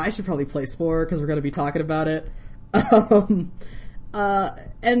like, I should probably play Spore because we're going to be talking about it. And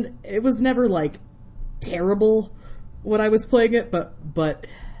it was never, like, terrible when I was playing it, but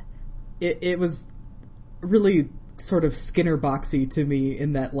it was really sort of Skinner boxy to me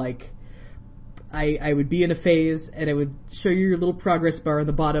in that, like, I would be in a phase and it would show you your little progress bar on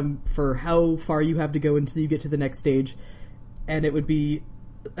the bottom for how far you have to go until you get to the next stage. And it would be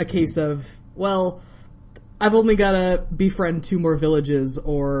a case of, well, I've only got to befriend 2 more villages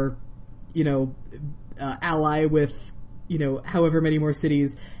or, you know, ally with, you know, however many more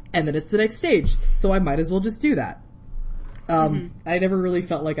cities, and then it's the next stage. So I might as well just do that. I never really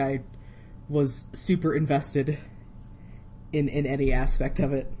felt like I was super invested in any aspect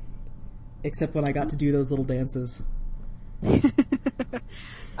of it, except when I got to do those little dances.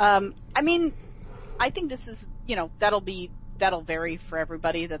 I mean, I think this is, that'll vary for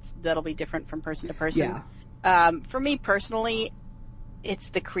everybody. That'll be different from person to person. Yeah. For me personally, it's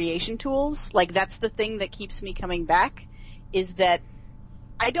the creation tools. Like, that's the thing that keeps me coming back, is that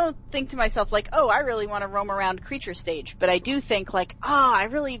I don't think to myself like, oh, I really want to roam around creature stage, but I do think like, I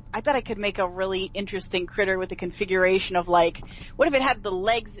bet I could make a really interesting critter with the configuration of like, what if it had the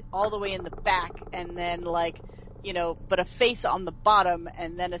legs all the way in the back and then like, but a face on the bottom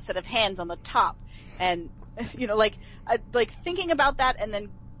and then a set of hands on the top, and like thinking about that and then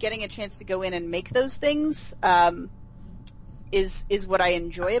getting a chance to go in and make those things is what I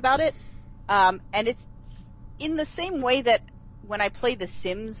enjoy about it, and it's in the same way that when I play The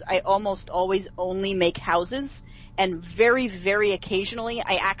Sims, I almost always only make houses, and very, very occasionally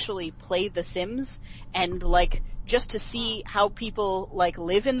I actually play The Sims, and like, just to see how people like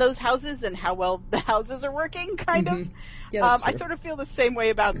live in those houses and how well the houses are working, kind of. Yeah, I sort of feel the same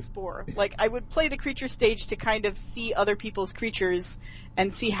way about Spore. Like, I would play the creature stage to kind of see other people's creatures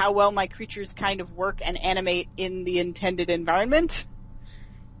and see how well my creatures kind of work and animate in the intended environment.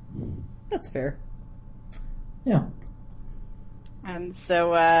 That's fair. Yeah. And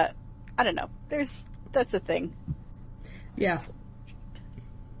so, I don't know. That's a thing. Yeah.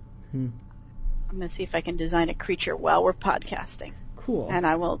 I'm gonna see if I can design a creature while we're podcasting. Cool. And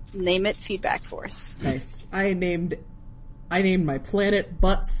I will name it Feedback Force. Nice. I named my planet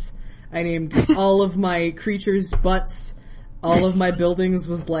Butts. I named all of my creatures Butts. All of my buildings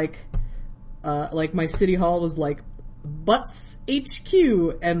was like my city hall was like Butts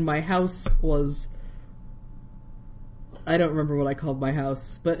HQ, and my house was, I don't remember what I called my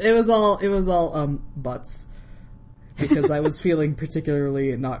house, but it was all butts, because I was feeling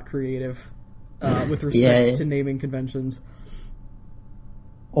particularly not creative with respect to naming conventions.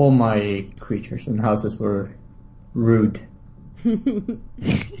 All my creatures and houses were rude.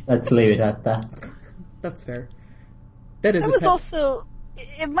 Let's leave it at that. That's fair. That was also,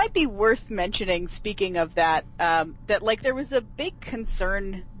 it might be worth mentioning, speaking of that, that like there was a big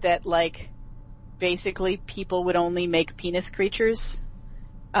concern that like basically people would only make penis creatures,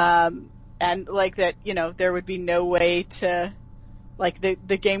 and like that, there would be no way to, like,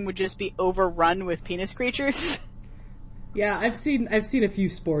 the game would just be overrun with penis creatures. Yeah, I've seen a few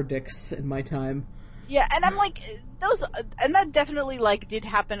Spore dicks in my time. Yeah, and I'm like, and that definitely like did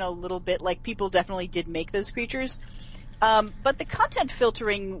happen a little bit, like people definitely did make those creatures. But the content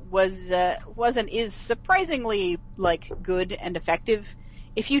filtering was and is surprisingly like good and effective.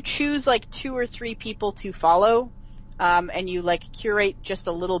 If you choose like 2 or 3 people to follow, and you like curate just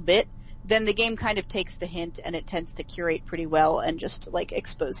a little bit, then the game kind of takes the hint and it tends to curate pretty well and just like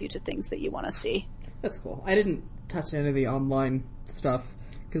expose you to things that you want to see. That's cool. I didn't touch any of the online stuff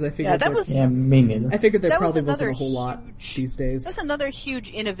because I figured me neither. I figured there probably wasn't a whole lot these days. That's another huge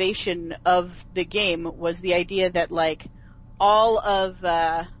innovation of the game, was the idea that like all of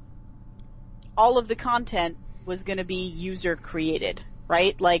the content was going to be user created,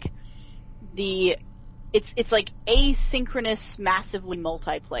 right? Like it's like asynchronous, massively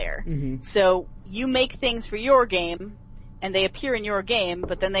multiplayer. Mm-hmm. So you make things for your game, and they appear in your game,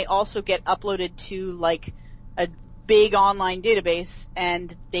 but then they also get uploaded to like a big online database,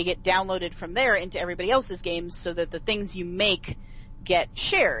 and they get downloaded from there into everybody else's games, so that the things you make get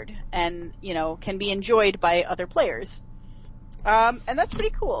shared and, can be enjoyed by other players. And that's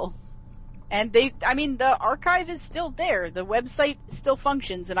pretty cool. And the archive is still there. The website still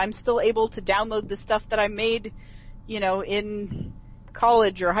functions, and I'm still able to download the stuff that I made, in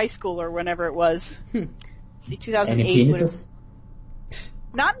college or high school or whenever it was. See, 2008 Any penises?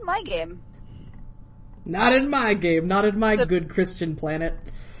 Not in my game. Not in my game. Not in my good Christian planet.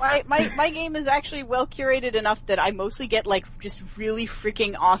 My game is actually well curated enough that I mostly get like just really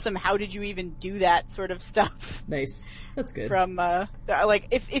freaking awesome, how did you even do that sort of stuff. Nice. That's good. From, like,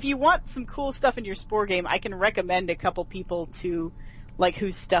 if you want some cool stuff in your Spore game, I can recommend a couple people to, like,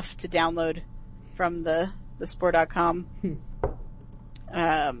 whose stuff to download from the Spore.com.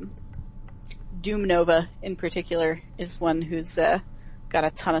 Doom Nova, in particular, is one who's, got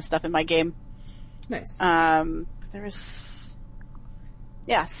a ton of stuff in my game. Nice.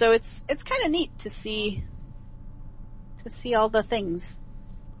 So it's kind of neat to see all the things.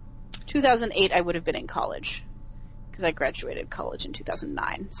 2008, I would have been in college, because I graduated college in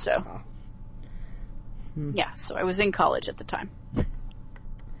 2009. So, yeah, so I was in college at the time.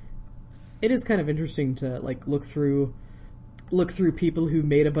 It is kind of interesting to like look through people who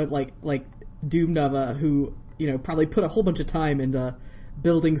made a bunch, like Doom Nova, who probably put a whole bunch of time into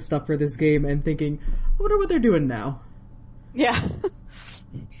building stuff for this game and thinking, I wonder what they're doing now. Yeah.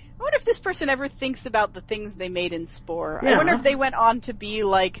 I wonder if this person ever thinks about the things they made in Spore. Yeah. I wonder if they went on to be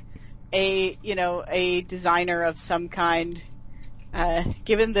like a designer of some kind,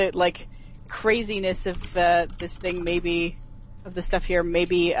 given the like craziness of this thing, maybe of the stuff here,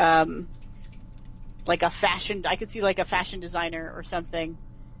 maybe like I could see like a fashion designer or something,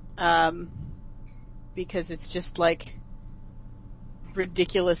 because it's just like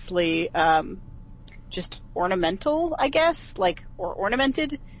ridiculously just ornamental, I guess, like, or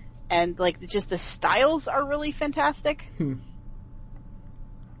ornamented, and like just the styles are really fantastic.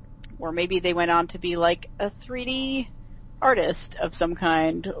 Or maybe they went on to be like a 3D artist of some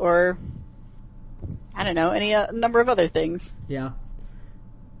kind, or I don't know, any number of other things. Yeah.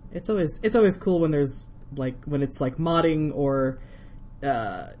 It's always cool when there's like, when it's like modding or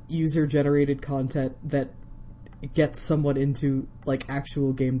user generated content that gets someone into like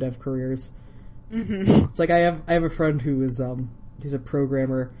actual game dev careers. Mm-hmm. It's like I have a friend who is he's a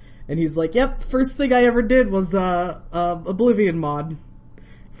programmer, and he's like, yep, first thing I ever did was Oblivion mod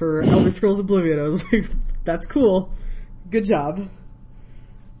for Elder Scrolls Oblivion. I was like, that's cool. Good job.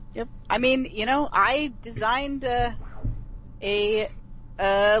 Yep. I mean, I designed a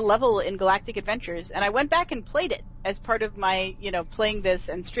level in Galactic Adventures, and I went back and played it as part of my, playing this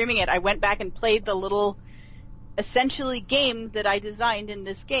and streaming it. I went back and played the little, essentially, game that I designed in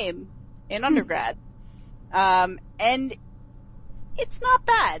this game in undergrad. And it's not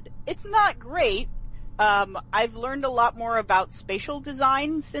bad. It's not great. I've learned a lot more about spatial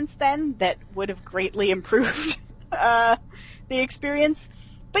design since then that would have greatly improved the experience.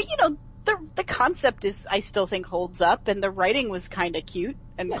 But, the concept I still think holds up, and the writing was kind of cute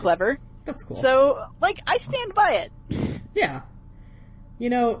and clever. That's cool. So, I stand by it. Yeah.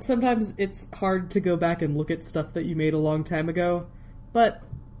 Sometimes it's hard to go back and look at stuff that you made a long time ago, but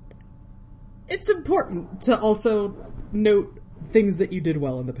it's important to also note things that you did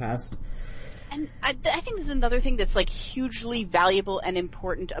well in the past. And I think this is another thing that's, hugely valuable and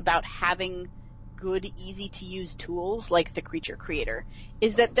important about having good, easy-to-use tools like the Creature Creator,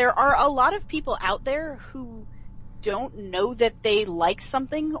 is that there are a lot of people out there who don't know that they like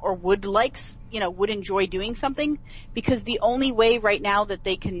something or would enjoy doing something, because the only way right now that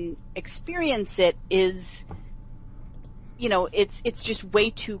they can experience it is, it's just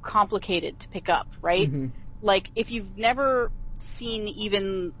way too complicated to pick up, right? Mm-hmm. Like, if you've never seen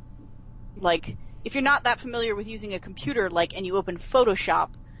even, if you're not that familiar with using a computer, and you open Photoshop,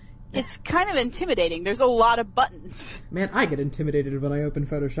 it's kind of intimidating. There's a lot of buttons. Man, I get intimidated when I open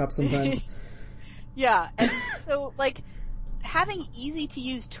Photoshop sometimes. Yeah, and so, having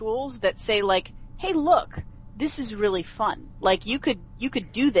easy-to-use tools that say, hey, look, this is really fun. You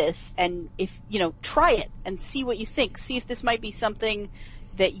could do this, and if, try it and see what you think. See if this might be something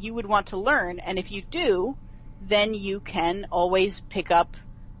that you would want to learn, and if you do, then you can always pick up,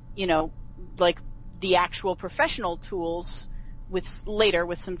 the actual professional tools later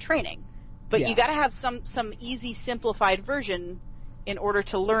with some training. But you gotta have some easy, simplified version in order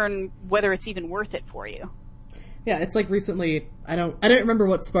to learn whether it's even worth it for you. Yeah, it's like recently, I don't remember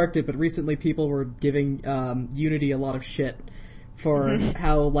what sparked it, but recently people were giving Unity a lot of shit for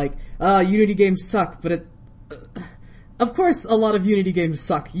how, Unity games suck, but of course a lot of Unity games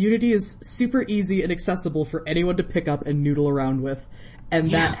suck. Unity is super easy and accessible for anyone to pick up and noodle around with,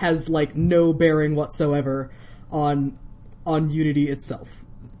 and that has, no bearing whatsoever on Unity itself.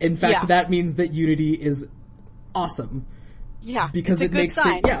 In fact, that means that Unity is awesome. Yeah, because it's a good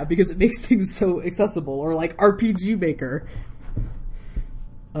sign. Because it makes things so accessible, or RPG Maker.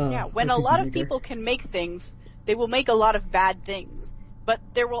 When a lot of people can make things, they will make a lot of bad things. But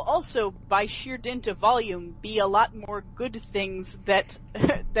there will also, by sheer dint of volume, be a lot more good things that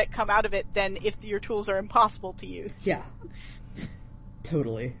that come out of it than if your tools are impossible to use. Yeah.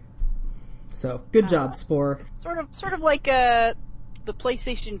 Totally. So, good job, Spore. Sort of like the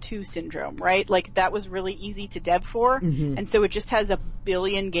PlayStation 2 syndrome, right? That was really easy to dev for, and so it just has a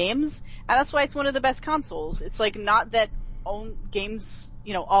billion games, and that's why it's one of the best consoles. It's not that all games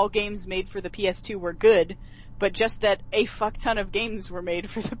made for the PS2 were good, but just that a fuck ton of games were made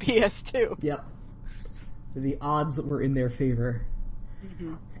for the PS2. Yep. The odds were in their favor.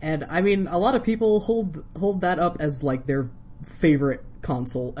 And, I mean, a lot of people hold that up as, their favorite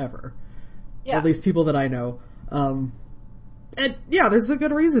console ever. Yeah. At least people that I know. And yeah, there's a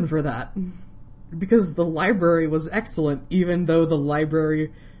good reason for that. Because the library was excellent, even though the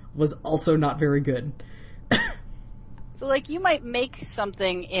library was also not very good. So, you might make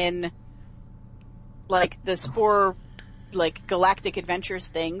something in, the Spore, Galactic Adventures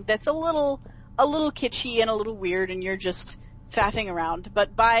thing that's a little kitschy and a little weird, and you're just faffing around.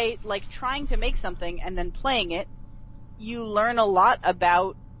 But by, trying to make something and then playing it, you learn a lot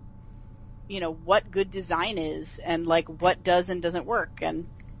about, what good design is, and, what does and doesn't work, and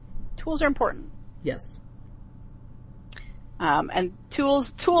tools are important. Yes. And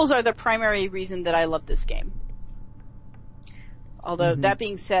tools are the primary reason that I love this game. Although, that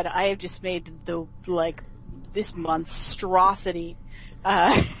being said, I have just made this monstrosity, in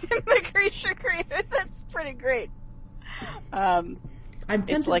the creature creator. That's pretty great. I'm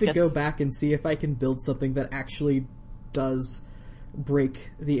tempted to go back and see if I can build something that actually does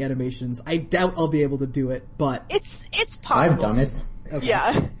break the animations. I doubt I'll be able to do it, but... It's possible. I've done it. Okay.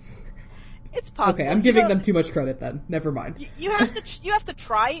 Yeah. It's possible. Okay, I'm giving them too much credit then. Never mind. You have to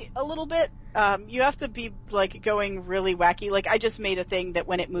try a little bit. You have to be, going really wacky. I just made a thing that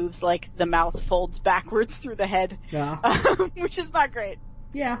when it moves, the mouth folds backwards through the head. Yeah. Which is not great.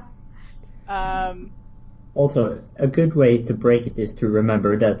 Yeah. Also, a good way to break it is to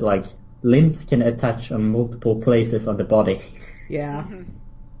remember that, limbs can attach on multiple places on the body. Yeah.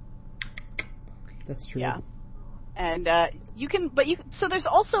 That's true. Yeah. And, so there's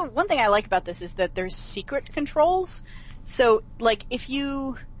also, one thing I like about this is that there's secret controls. So, if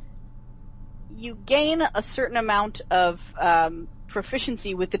you gain a certain amount of,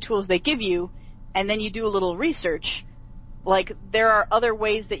 proficiency with the tools they give you, and then you do a little research, there are other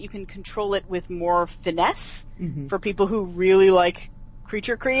ways that you can control it with more finesse for people who really like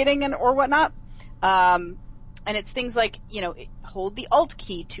creature creating or whatnot. And it's things like, hold the Alt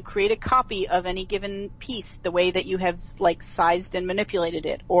key to create a copy of any given piece the way that you have, sized and manipulated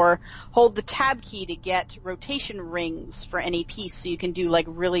it. Or hold the Tab key to get rotation rings for any piece so you can do,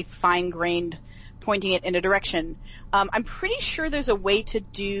 really fine-grained pointing it in a direction. I'm pretty sure there's a way to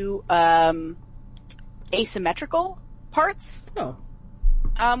do asymmetrical parts. Oh.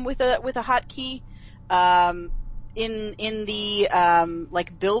 With a hotkey. In the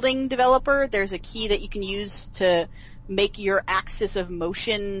building developer, there's a key that you can use to make your axis of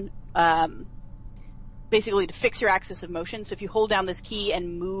motion, basically to fix your axis of motion. So if you hold down this key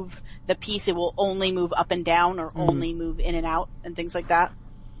and move the piece, it will only move up and down or only move in and out and things like that.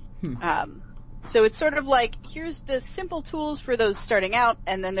 So it's sort of here's the simple tools for those starting out,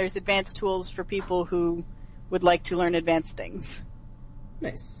 and then there's advanced tools for people who would like to learn advanced things.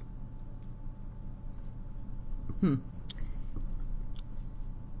 Nice.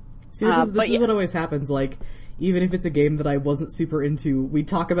 See, this is what always happens, even if it's a game that I wasn't super into, we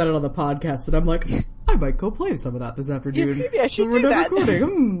talk about it on the podcast, and I'm like, I might go play some of that this afternoon. Maybe I should do that.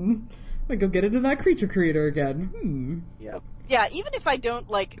 Recording. I might go get into that creature creator again. Yep. Yeah, even if I don't,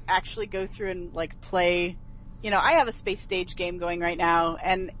 actually go through and, play, I have a Space Stage game going right now,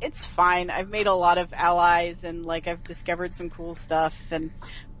 and it's fine. I've made a lot of allies, and, I've discovered some cool stuff,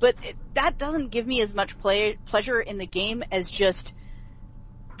 but that doesn't give me as much pleasure in the game as just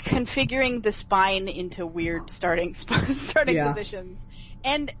configuring the spine into weird starting positions,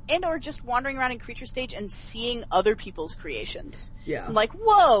 and or just wandering around in creature stage and seeing other people's creations. Yeah. I'm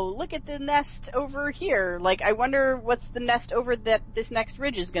whoa, look at the nest over here. I wonder what's the nest over this next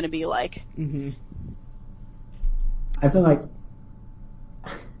ridge is going to be like. Mm-hmm. I feel like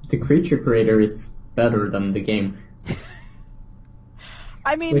the creature creator is better than the game.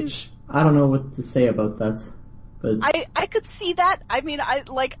 I mean, which I don't know what to say about that, but I could see that. I mean,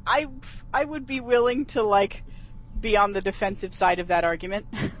 I would be willing to be on the defensive side of that argument,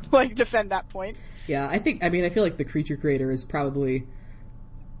 defend that point. Yeah, I feel like the creature creator is probably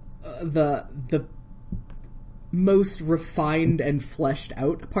the most refined and fleshed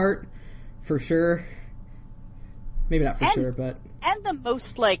out part, for sure. Maybe not for sure, but and the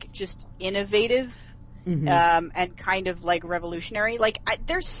most just innovative. And kind of revolutionary.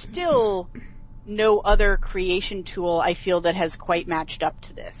 There's still no other creation tool I feel that has quite matched up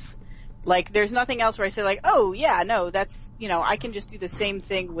to this. There's nothing else where I say oh yeah, no, that's, I can just do the same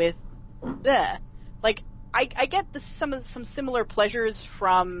thing with the. I get some similar pleasures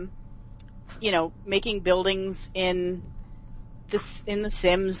from, making buildings in The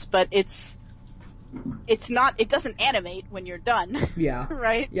Sims, but it doesn't animate when you're done. Yeah.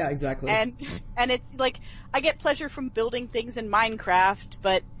 Right? Yeah, exactly. And it's I get pleasure from building things in Minecraft,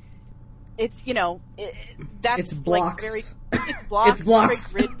 but it's, that's it's blocks. It's blocks. It's blocks.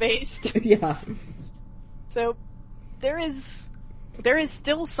 It's very grid based. Yeah. So there is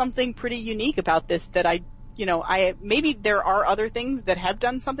still something pretty unique about this that maybe there are other things that have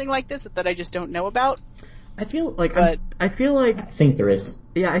done something like this that I just don't know about. I feel like I think there is.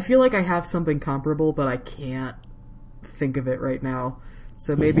 Yeah, I feel like I have something comparable, but I can't think of it right now.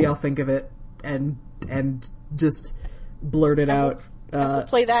 So maybe I'll think of it and just blurt it out. We'll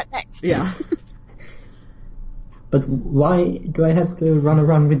play that next. Yeah. But why do I have to run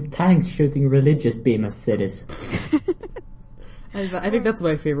around with tanks shooting religious beam at cities? I think that's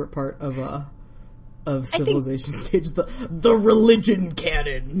my favorite part of Civilization Stage, the religion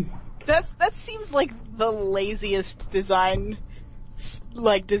cannon. That seems like the laziest design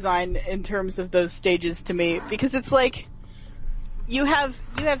in terms of those stages to me, because it's like you have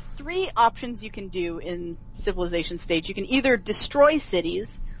 3 options you can do in civilization stage. You can either destroy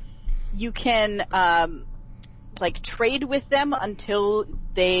cities, you can trade with them until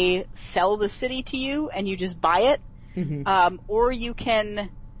they sell the city to you and you just buy it, or you can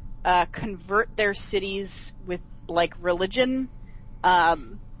convert their cities with like religion,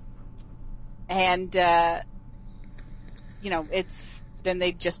 and then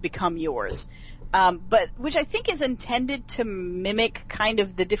they just become yours. But which I think is intended to mimic kind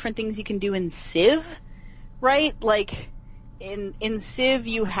of the different things you can do in Civ, right? Like in Civ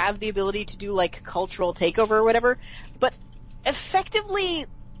you have the ability to do like cultural takeover or whatever, but effectively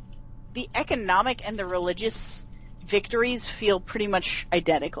the economic and the religious victories feel pretty much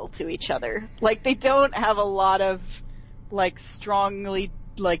identical to each other. Like they don't have a lot of like strongly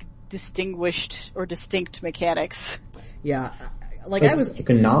like distinguished or distinct mechanics. Yeah. Like but I was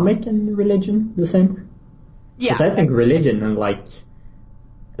economic and religion the same? Yeah. Because I think religion and like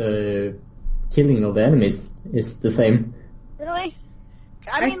the killing of the enemies is the same. Really?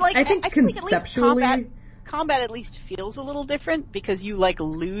 I mean, like, I think conceptually, at least combat at least feels a little different because you like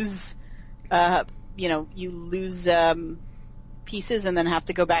lose, pieces and then have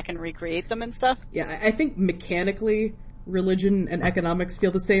to go back and recreate them and stuff. Yeah, I think mechanically religion and economics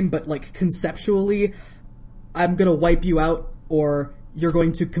feel the same, but like conceptually, I'm gonna wipe you out or you're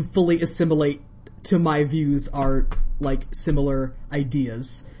going to fully assimilate to my views are like similar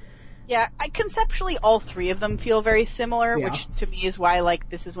ideas. Yeah, conceptually all 3 of them feel very similar, Yeah. which to me is why like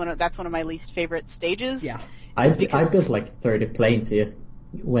that's one of my least favorite stages. Yeah. I built like 30 planes just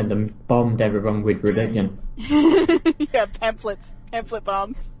when them bombed everyone with religion. Yeah, pamphlet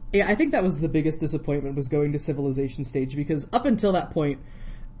bombs. Yeah, I think that was the biggest disappointment, was going to Civilization stage, because up until that point,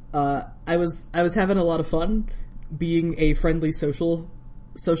 I was having a lot of fun being a friendly social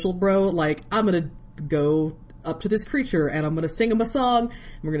bro. Like, I'm gonna go up to this creature and I'm gonna sing him a song,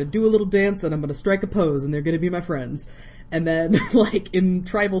 and we're gonna do a little dance, and I'm gonna strike a pose, and they're gonna be my friends. And then, like, in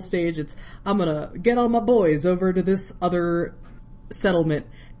tribal stage, it's, I'm gonna get all my boys over to this other settlement,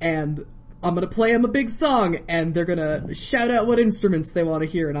 and I'm gonna play them a big song, and they're gonna shout out what instruments they want to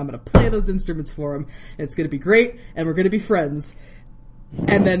hear, and I'm gonna play those instruments for them, and it's gonna be great, and we're gonna be friends.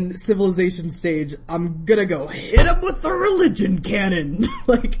 And then Civilization stage, I'm gonna go hit them with the religion cannon.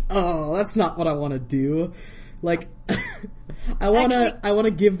 Like, oh, that's not what I want to do. Like, I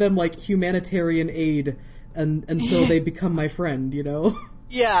wanna give them like humanitarian aid until they become my friend, you know?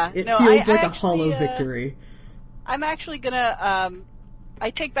 Yeah. It no, feels like I a hollow actually, victory. I'm actually gonna,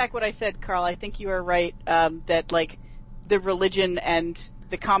 I take back what I said, Carl. I think you are right, that like the religion and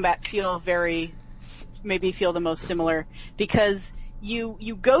the combat maybe feel the most similar, because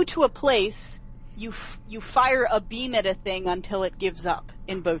you go to a place, you fire a beam at a thing until it gives up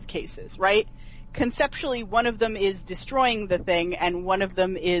in both cases, right? Conceptually, one of them is destroying the thing and one of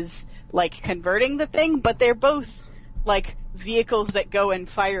them is like converting the thing, but they're both like vehicles that go and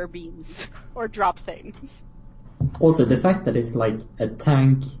fire beams or drop things. Also, the fact that it's like a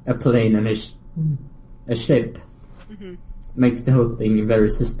tank, a plane, and a ship makes the whole thing very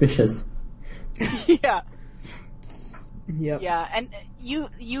suspicious. Yeah. Yep. Yeah, and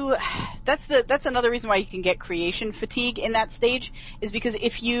that's another reason why you can get creation fatigue in that stage, is because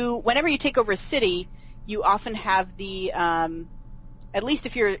whenever you take over a city, you often have the, at least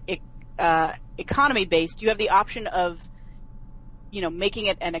if you're, economy based, you have the option of, making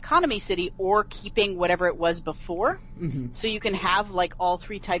it an economy city or keeping whatever it was before. Mm-hmm. So you can have like all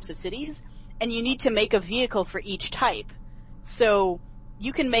 3 types of cities, and you need to make a vehicle for each type. So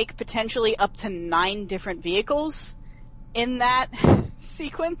you can make potentially up to 9 different vehicles in that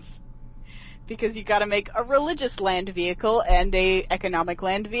sequence, because you gotta make a religious land vehicle and a economic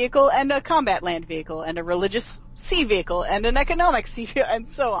land vehicle and a combat land vehicle and a religious sea vehicle and an economic sea vehicle and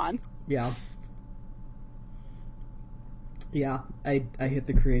so on. Yeah. Yeah, I hit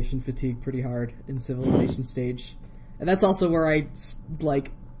the creation fatigue pretty hard in Civilization stage. And that's also where I,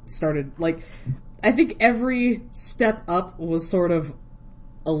 started, I think every step up was sort of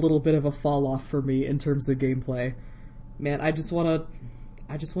a little bit of a fall off for me in terms of gameplay. Man, I just wanna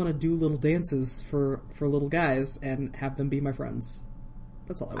do little dances for little guys and have them be my friends.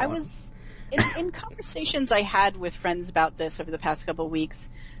 That's all I want. I was, in conversations I had with friends about this over the past couple of weeks,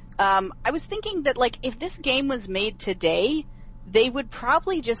 I was thinking that, like, if this game was made today, they would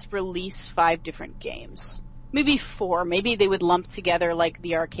probably just release 5 different games. Maybe 4. Maybe they would lump together, like,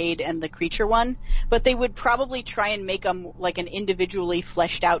 the arcade and the creature one. But they would probably try and make them, like, an individually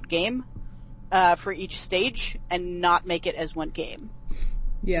fleshed out game, for each stage, and not make it as one game.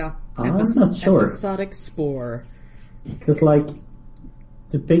 Yeah. I'm not sure. Episodic spore. Because, like,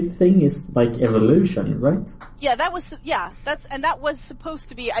 the big thing is, like, evolution, right? Yeah, that was supposed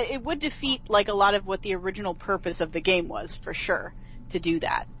to be, it would defeat, like, a lot of what the original purpose of the game was, for sure, to do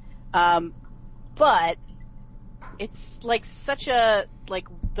that. But it's, like, such a, like,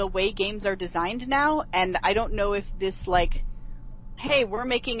 the way games are designed now, and I don't know if this, like, hey, we're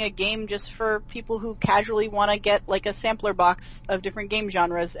making a game just for people who casually want to get, like, a sampler box of different game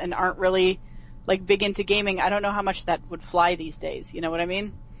genres and aren't really, like, big into gaming. I don't know how much that would fly these days, you know what I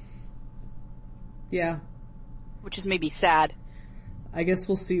mean? Yeah. Which is maybe sad. I guess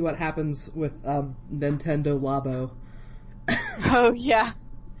we'll see what happens with, Nintendo Labo. Oh, yeah.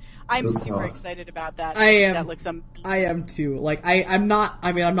 I'm super excited about that. I am. That looks I am too. Like, I'm not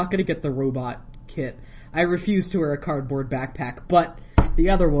gonna get the robot kit. I refuse to wear a cardboard backpack, but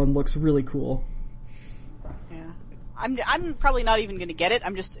the other one looks really cool. Yeah. I'm probably not even gonna get it.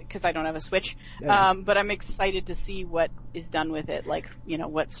 I'm just, cause I don't have a Switch. Yeah. But I'm excited to see what is done with it. Like, you know,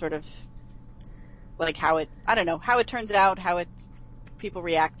 what sort of, like how it turns out, people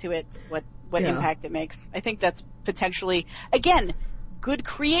react to it, what impact it makes. I think that's potentially, again, good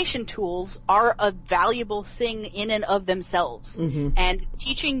creation tools are a valuable thing in and of themselves. Mm-hmm. And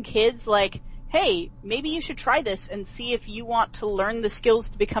teaching kids, like, hey, maybe you should try this and see if you want to learn the skills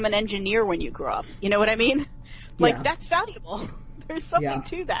to become an engineer when you grow up. You know what I mean? Like, Yeah. that's valuable. There's something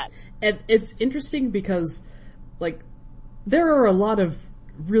to that. And it's interesting because, like, there are a lot of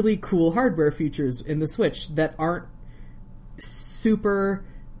really cool hardware features in the Switch that aren't super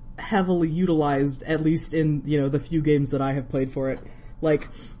heavily utilized, at least in, you know, the few games that I have played for it. Like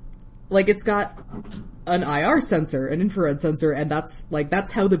it's got an IR sensor, an infrared sensor, and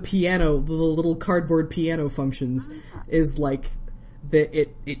that's how the little cardboard piano functions, is like,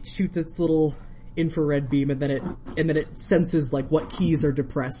 it shoots its little infrared beam and then it senses, like, what keys are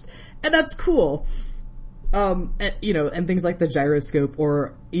depressed. And that's cool. And, you know, and things like the gyroscope,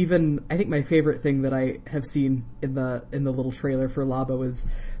 or even, I think my favorite thing that I have seen in the little trailer for Labo is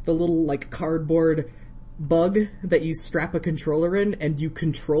the little, like, cardboard bug that you strap a controller in and you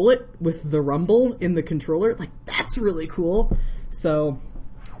control it with the rumble in the controller. Like, that's really cool. So,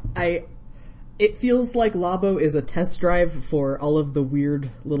 it feels like Labo is a test drive for all of the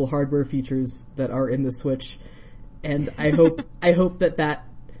weird little hardware features that are in the Switch. And I hope that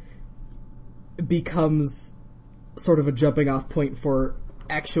becomes sort of a jumping off point for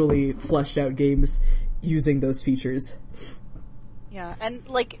actually fleshed out games using those features. Yeah, and,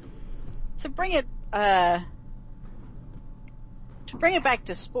 like, to bring it back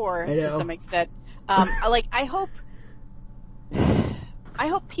to Spore to some extent, like, I hope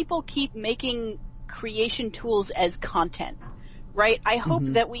people keep making creation tools as content, right? I hope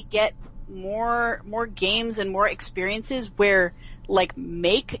that we get more games and more experiences where, like,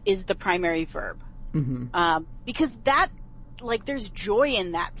 make is the primary verb. Mm-hmm. Because that, like, there's joy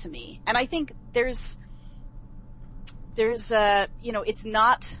in that to me. And I think there's you know, it's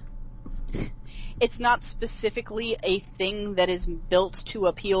not specifically a thing that is built to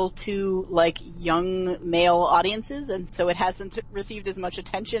appeal to, like, young male audiences, and so it hasn't received as much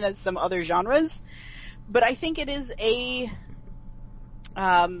attention as some other genres. But I think it is a,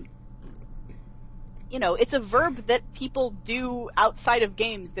 you know, it's a verb that people do outside of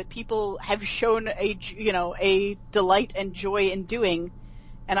games, that people have shown a delight and joy in doing,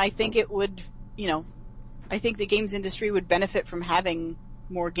 and I think it would, you know, I think the games industry would benefit from having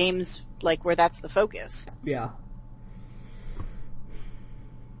more games, like, where that's the focus. Yeah.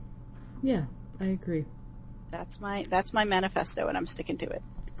 Yeah, I agree. That's my manifesto, and I'm sticking to it.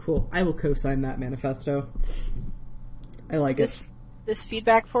 Cool. I will co-sign that manifesto. I like it. This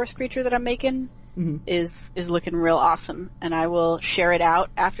feedback force creature that I'm making is looking real awesome, and I will share it out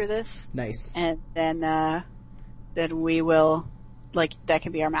after this. Nice. And then we will, like, that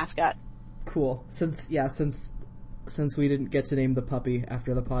can be our mascot. Cool. Since we didn't get to name the puppy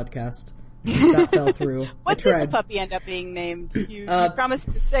after the podcast, that fell through. What did the puppy end up being named? You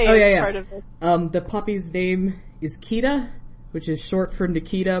promised to say part of this. The puppy's name is Kita, which is short for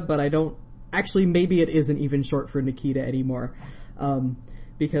Nikita, but actually maybe it isn't even short for Nikita anymore.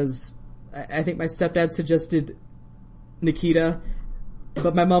 Because I think my stepdad suggested Nikita,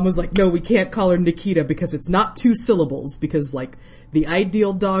 but my mom was like, no, we can't call her Nikita because it's not 2 syllables, because, like, the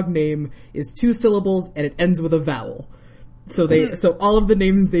ideal dog name is 2 syllables and it ends with a vowel. So so all of the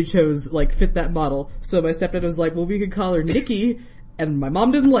names they chose, like, fit that model. So my stepdad was like, well, we could call her Nikki, and my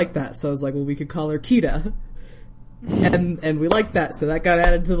mom didn't like that, so I was like, well, we could call her Kita. And we liked that, so that got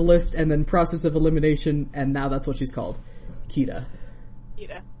added to the list, and then process of elimination, and now that's what she's called. Kita.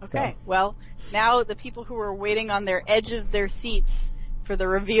 Okay, well, now the people who are waiting on their edge of their seats for for the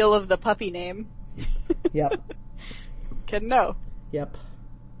reveal of the puppy name Yep. can know. Yep.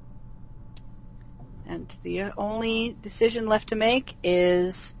 And the only decision left to make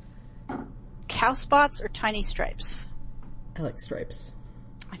is cow spots or tiny stripes. I like stripes.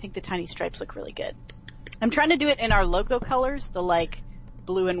 I think the tiny stripes look really good. I'm trying to do it in our logo colors, the like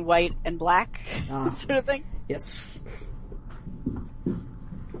blue and white and black sort of thing. Yes.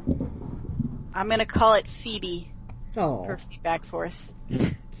 I'm gonna call it Phoebe Oh, for Feedback Force.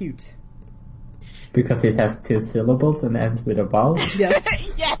 cute. Because it has 2 syllables and ends with a vowel. Yes.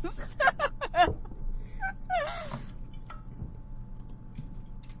 Yes!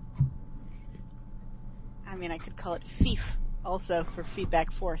 I mean, I could call it FIF also for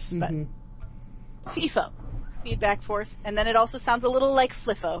Feedback Force, but FIFO, Feedback Force, and then it also sounds a little like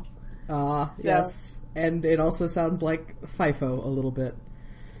Fliffo. Yes. And it also sounds like FIFO a little bit.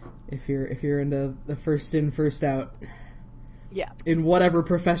 If you're into the first in, first out. Yeah. In whatever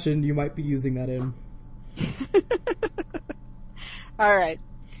profession you might be using that in. Alright.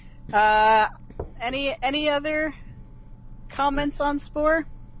 Any other comments on Spore?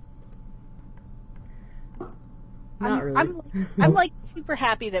 Not really. I'm like super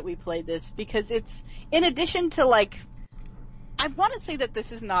happy that we played this because it's, in addition to like, I want to say that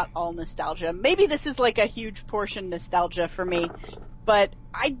this is not all nostalgia. Maybe this is like a huge portion nostalgia for me, but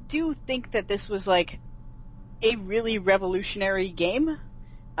I do think that this was like a really revolutionary game.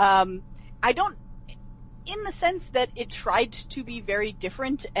 I don't, in the sense that it tried to be very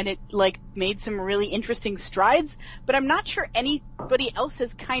different and it like made some really interesting strides, but I'm not sure anybody else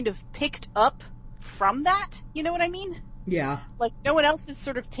has kind of picked up from that. You know what I mean? Yeah. Like no one else has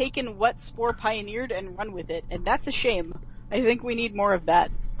sort of taken what Spore pioneered and run with it, and that's a shame. I think we need more of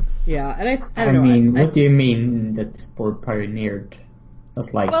that. Yeah, and I I don't know. mean, what do you mean that Spore pioneered?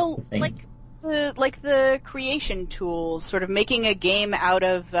 That's like Well, the thing. like the creation tools, sort of making a game out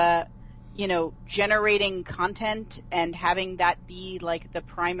of, generating content and having that be like the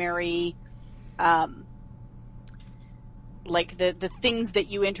primary, like the things that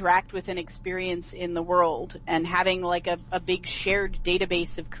you interact with and experience in the world, and having like a big shared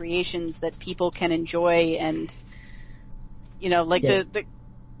database of creations that people can enjoy, and the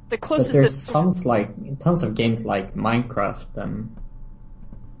But closest there's that's tons of games like Minecraft and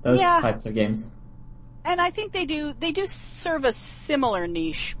those types of games. And I think they do serve a similar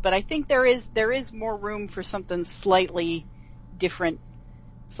niche, but I think there is more room for something slightly different,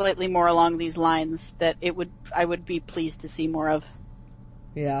 slightly more along these lines that I would be pleased to see more of.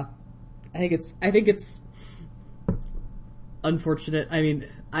 Yeah. I think it's unfortunate. I mean,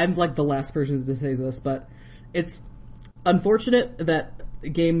 I'm like the last person to say this, but it's unfortunate that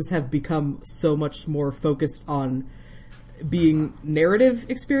games have become so much more focused on being narrative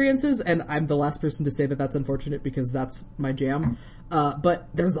experiences, and I'm the last person to say that that's unfortunate because that's my jam. But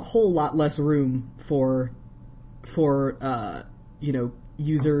there's a whole lot less room for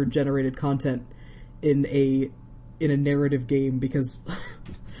user generated content in a narrative game, because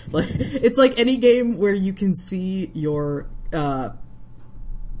like it's like any game where you can see your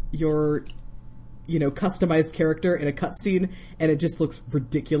customized character in a cutscene and it just looks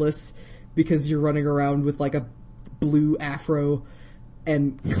ridiculous because you're running around with like a blue afro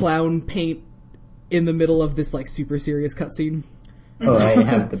and clown paint in the middle of this like super serious cutscene. Oh, I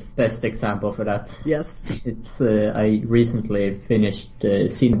have the best example for that. Yes. It's I recently finished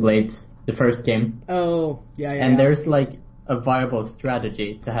Xenoblade, the first game. Oh, yeah. And there's like a viable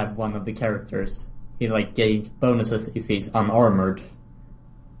strategy to have one of the characters. He like gains bonuses if he's unarmored.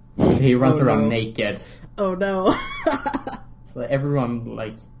 He runs around naked. Oh no. So everyone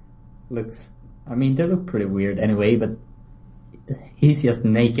like looks, I mean, they look pretty weird anyway, but he's just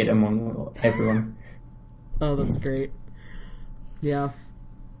naked among everyone. Oh, that's great. Yeah.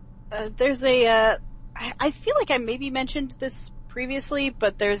 There's I feel like I maybe mentioned this previously,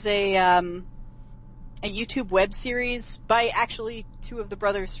 but there's a YouTube web series by actually two of the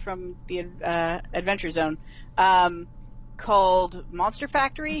brothers from the Adventure Zone, called Monster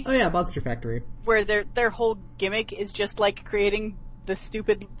Factory. Oh yeah, Monster Factory. Where their whole gimmick is just like creating the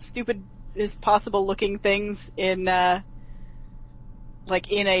stupidest possible looking things in a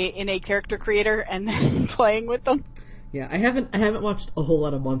character creator and then playing with them. Yeah, I haven't watched a whole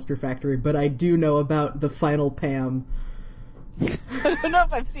lot of Monster Factory, but I do know about the Final Pam. I don't know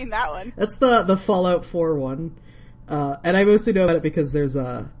if I've seen that one. That's the Fallout 4 one. And I mostly know about it because there's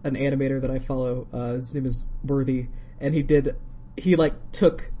an animator that I follow, his name is Worthy, and he like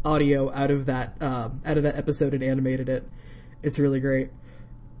took audio out of that episode and animated it. It's really great.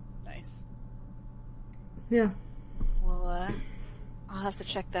 Nice. Yeah. Well, I'll have to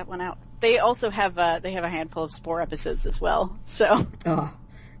check that one out. They also have a handful of Spore episodes as well. So. Ah,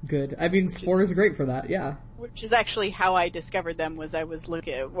 good. I mean, Spore is great for that. Yeah. Which is actually how I discovered them.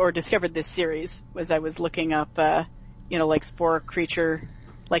 Discovered this series was I was looking up, like Spore creature,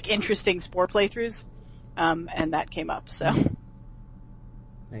 like interesting Spore playthroughs, and that came up. So.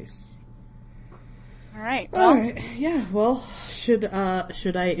 Nice. All right. All right. Yeah. Well, should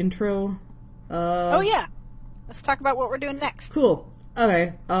I intro? Oh yeah. Let's talk about what we're doing next. Cool.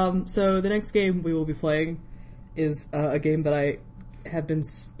 Okay. So the next game we will be playing is a game that I have been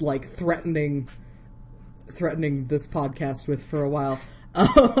like threatening this podcast with for a while.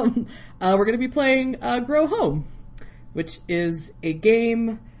 We're going to be playing Grow Home, which is a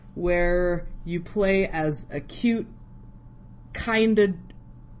game where you play as a cute, kinda,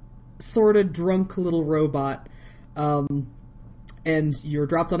 sorta drunk little robot, and you're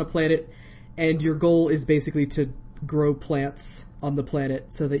dropped on a planet, and your goal is basically to grow plants on the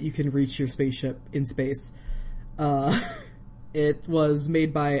planet so that you can reach your spaceship in space. It was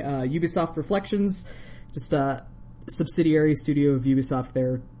made by Ubisoft Reflections, just a subsidiary studio of Ubisoft.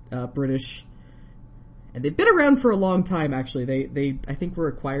 They're British, and they've been around for a long time. Actually, they I think were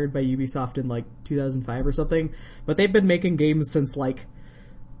acquired by Ubisoft in like 2005 or something. But they've been making games since like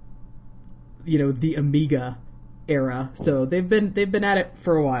the Amiga era. So they've been at it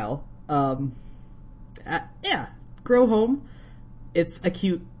for a while. Yeah, Grow Home. It's a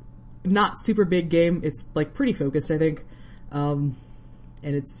cute, not super big game. It's like pretty focused, I think. And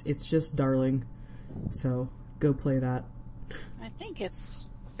it's just darling. So go play that. I think it's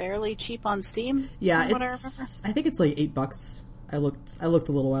fairly cheap on Steam. Yeah, from what I remember. I think it's like $8. I looked a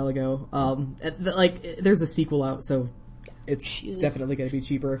little while ago. There's a sequel out, so it's definitely going to be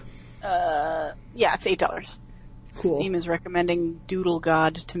cheaper. Yeah, it's $8. Cool. Steam is recommending Doodle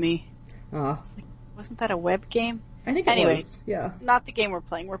God to me. Wasn't that a web game? I think it was. Yeah. Not the game we're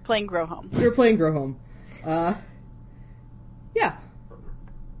playing. We're playing Grow Home. We're playing Grow Home. Yeah.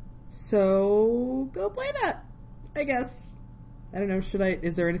 So, go play that, I guess. I don't know,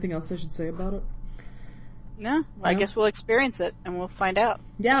 is there anything else I should say about it? No? I guess we'll experience it, and we'll find out.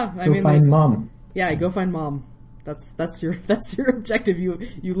 Yeah, Go find Mom. Yeah, go find Mom. That's your objective.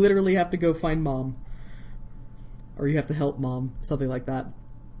 You literally have to go find Mom. Or you have to help Mom, something like that.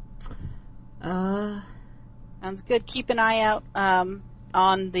 Sounds good. Keep an eye out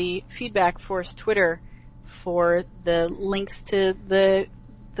on the Feedback Force Twitter for the links to the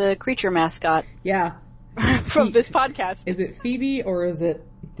creature mascot. Yeah. from this podcast. Is it Phoebe or is it?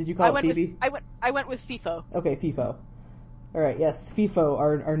 Did you call it Phoebe? I went with FIFO. Okay, FIFO. All right. Yes, FIFO,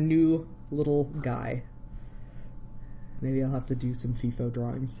 our new little guy. Maybe I'll have to do some FIFO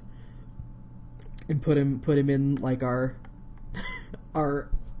drawings and put him in like our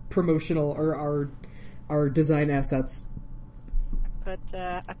promotional or our design assets.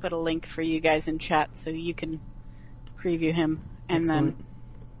 I put a link for you guys in chat so you can preview him, and Excellent. then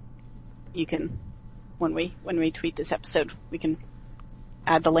you can when we tweet this episode we can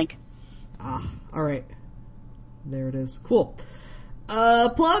add the link. All right, there it is. Cool.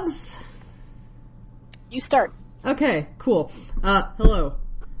 Plugs. You start. Okay, cool. Hello.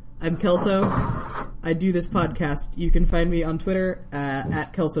 I'm Kelso. I do this podcast. You can find me on Twitter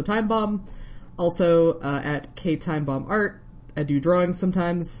at Kelso Timebomb, also at KTimebombArt. I do drawings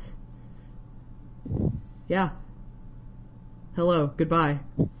sometimes. Yeah. Hello. Goodbye.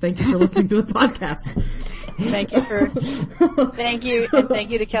 Thank you for listening to the podcast. Thank you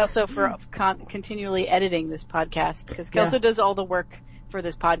to Kelso for continually editing this podcast, because Kelso does all the work for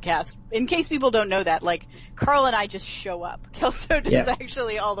this podcast. In case people don't know that, like, Carl and I just show up. Kelso does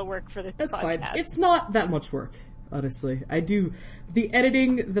actually all the work for this That's podcast. Fine. It's not that much work, honestly. The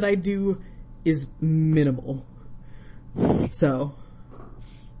editing that I do is minimal. So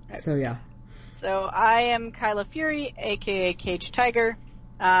yeah. So I am Kyla Fury, aka Cage Tiger.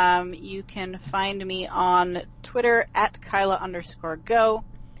 You can find me on Twitter at Kyla_go.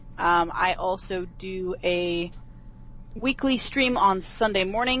 I also do a weekly stream on Sunday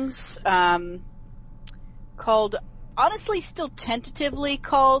mornings, called, honestly still tentatively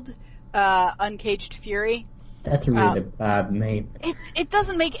called, Uncaged Fury. That's a really bad name. It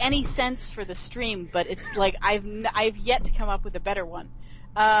doesn't make any sense for the stream, but it's like I've yet to come up with a better one.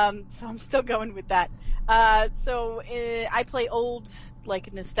 So I'm still going with that. So I play old,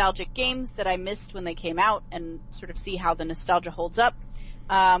 like, nostalgic games that I missed when they came out and sort of see how the nostalgia holds up.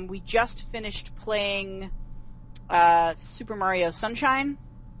 We just finished playing Super Mario Sunshine,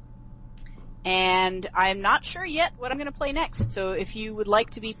 and I'm not sure yet what I'm going to play next. So if you would like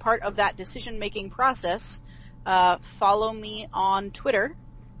to be part of that decision-making process, follow me on Twitter,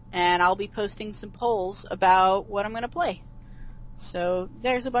 and I'll be posting some polls about what I'm going to play. So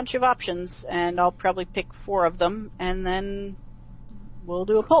there's a bunch of options, and I'll probably pick 4 of them, and then we'll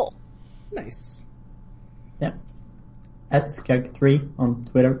do a poll. Nice. Yeah. @Skug3 on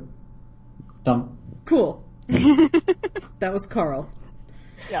Twitter. Done. Cool. That was Carl.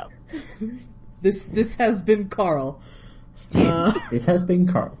 Yeah. This has been Carl. This has been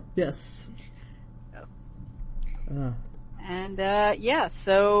Carl. Yes. And,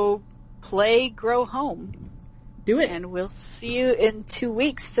 so play Grow Home. Do it. And we'll see you in 2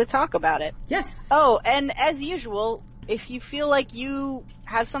 weeks to talk about it. Yes. Oh, and as usual, if you feel like you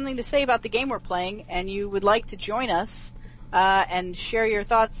have something to say about the game we're playing and you would like to join us and share your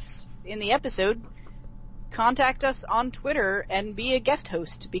thoughts in the episode, contact us on Twitter and be a guest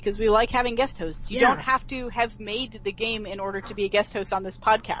host, because we like having guest hosts. You don't have to have made the game in order to be a guest host on this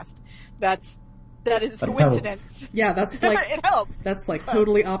podcast. That is But coincidence. helps. Yeah, that's like It helps. that's like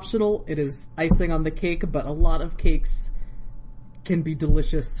totally optional. It is icing on the cake, but a lot of cakes can be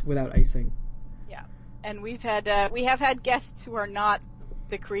delicious without icing. Yeah. And we have had guests who are not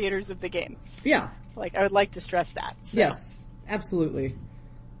the creators of the games. Yeah. Like, I would like to stress that. So. Yes, absolutely.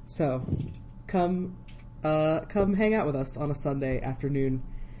 So, come hang out with us on a Sunday afternoon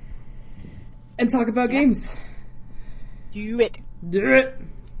and talk about games. Do it. Do it!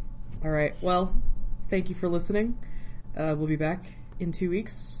 Alright, well, thank you for listening. We'll be back in 2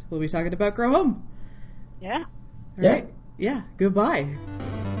 weeks. We'll be talking about Grow Home. Yeah. Alright? Yeah, goodbye.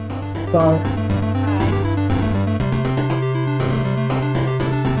 Bye.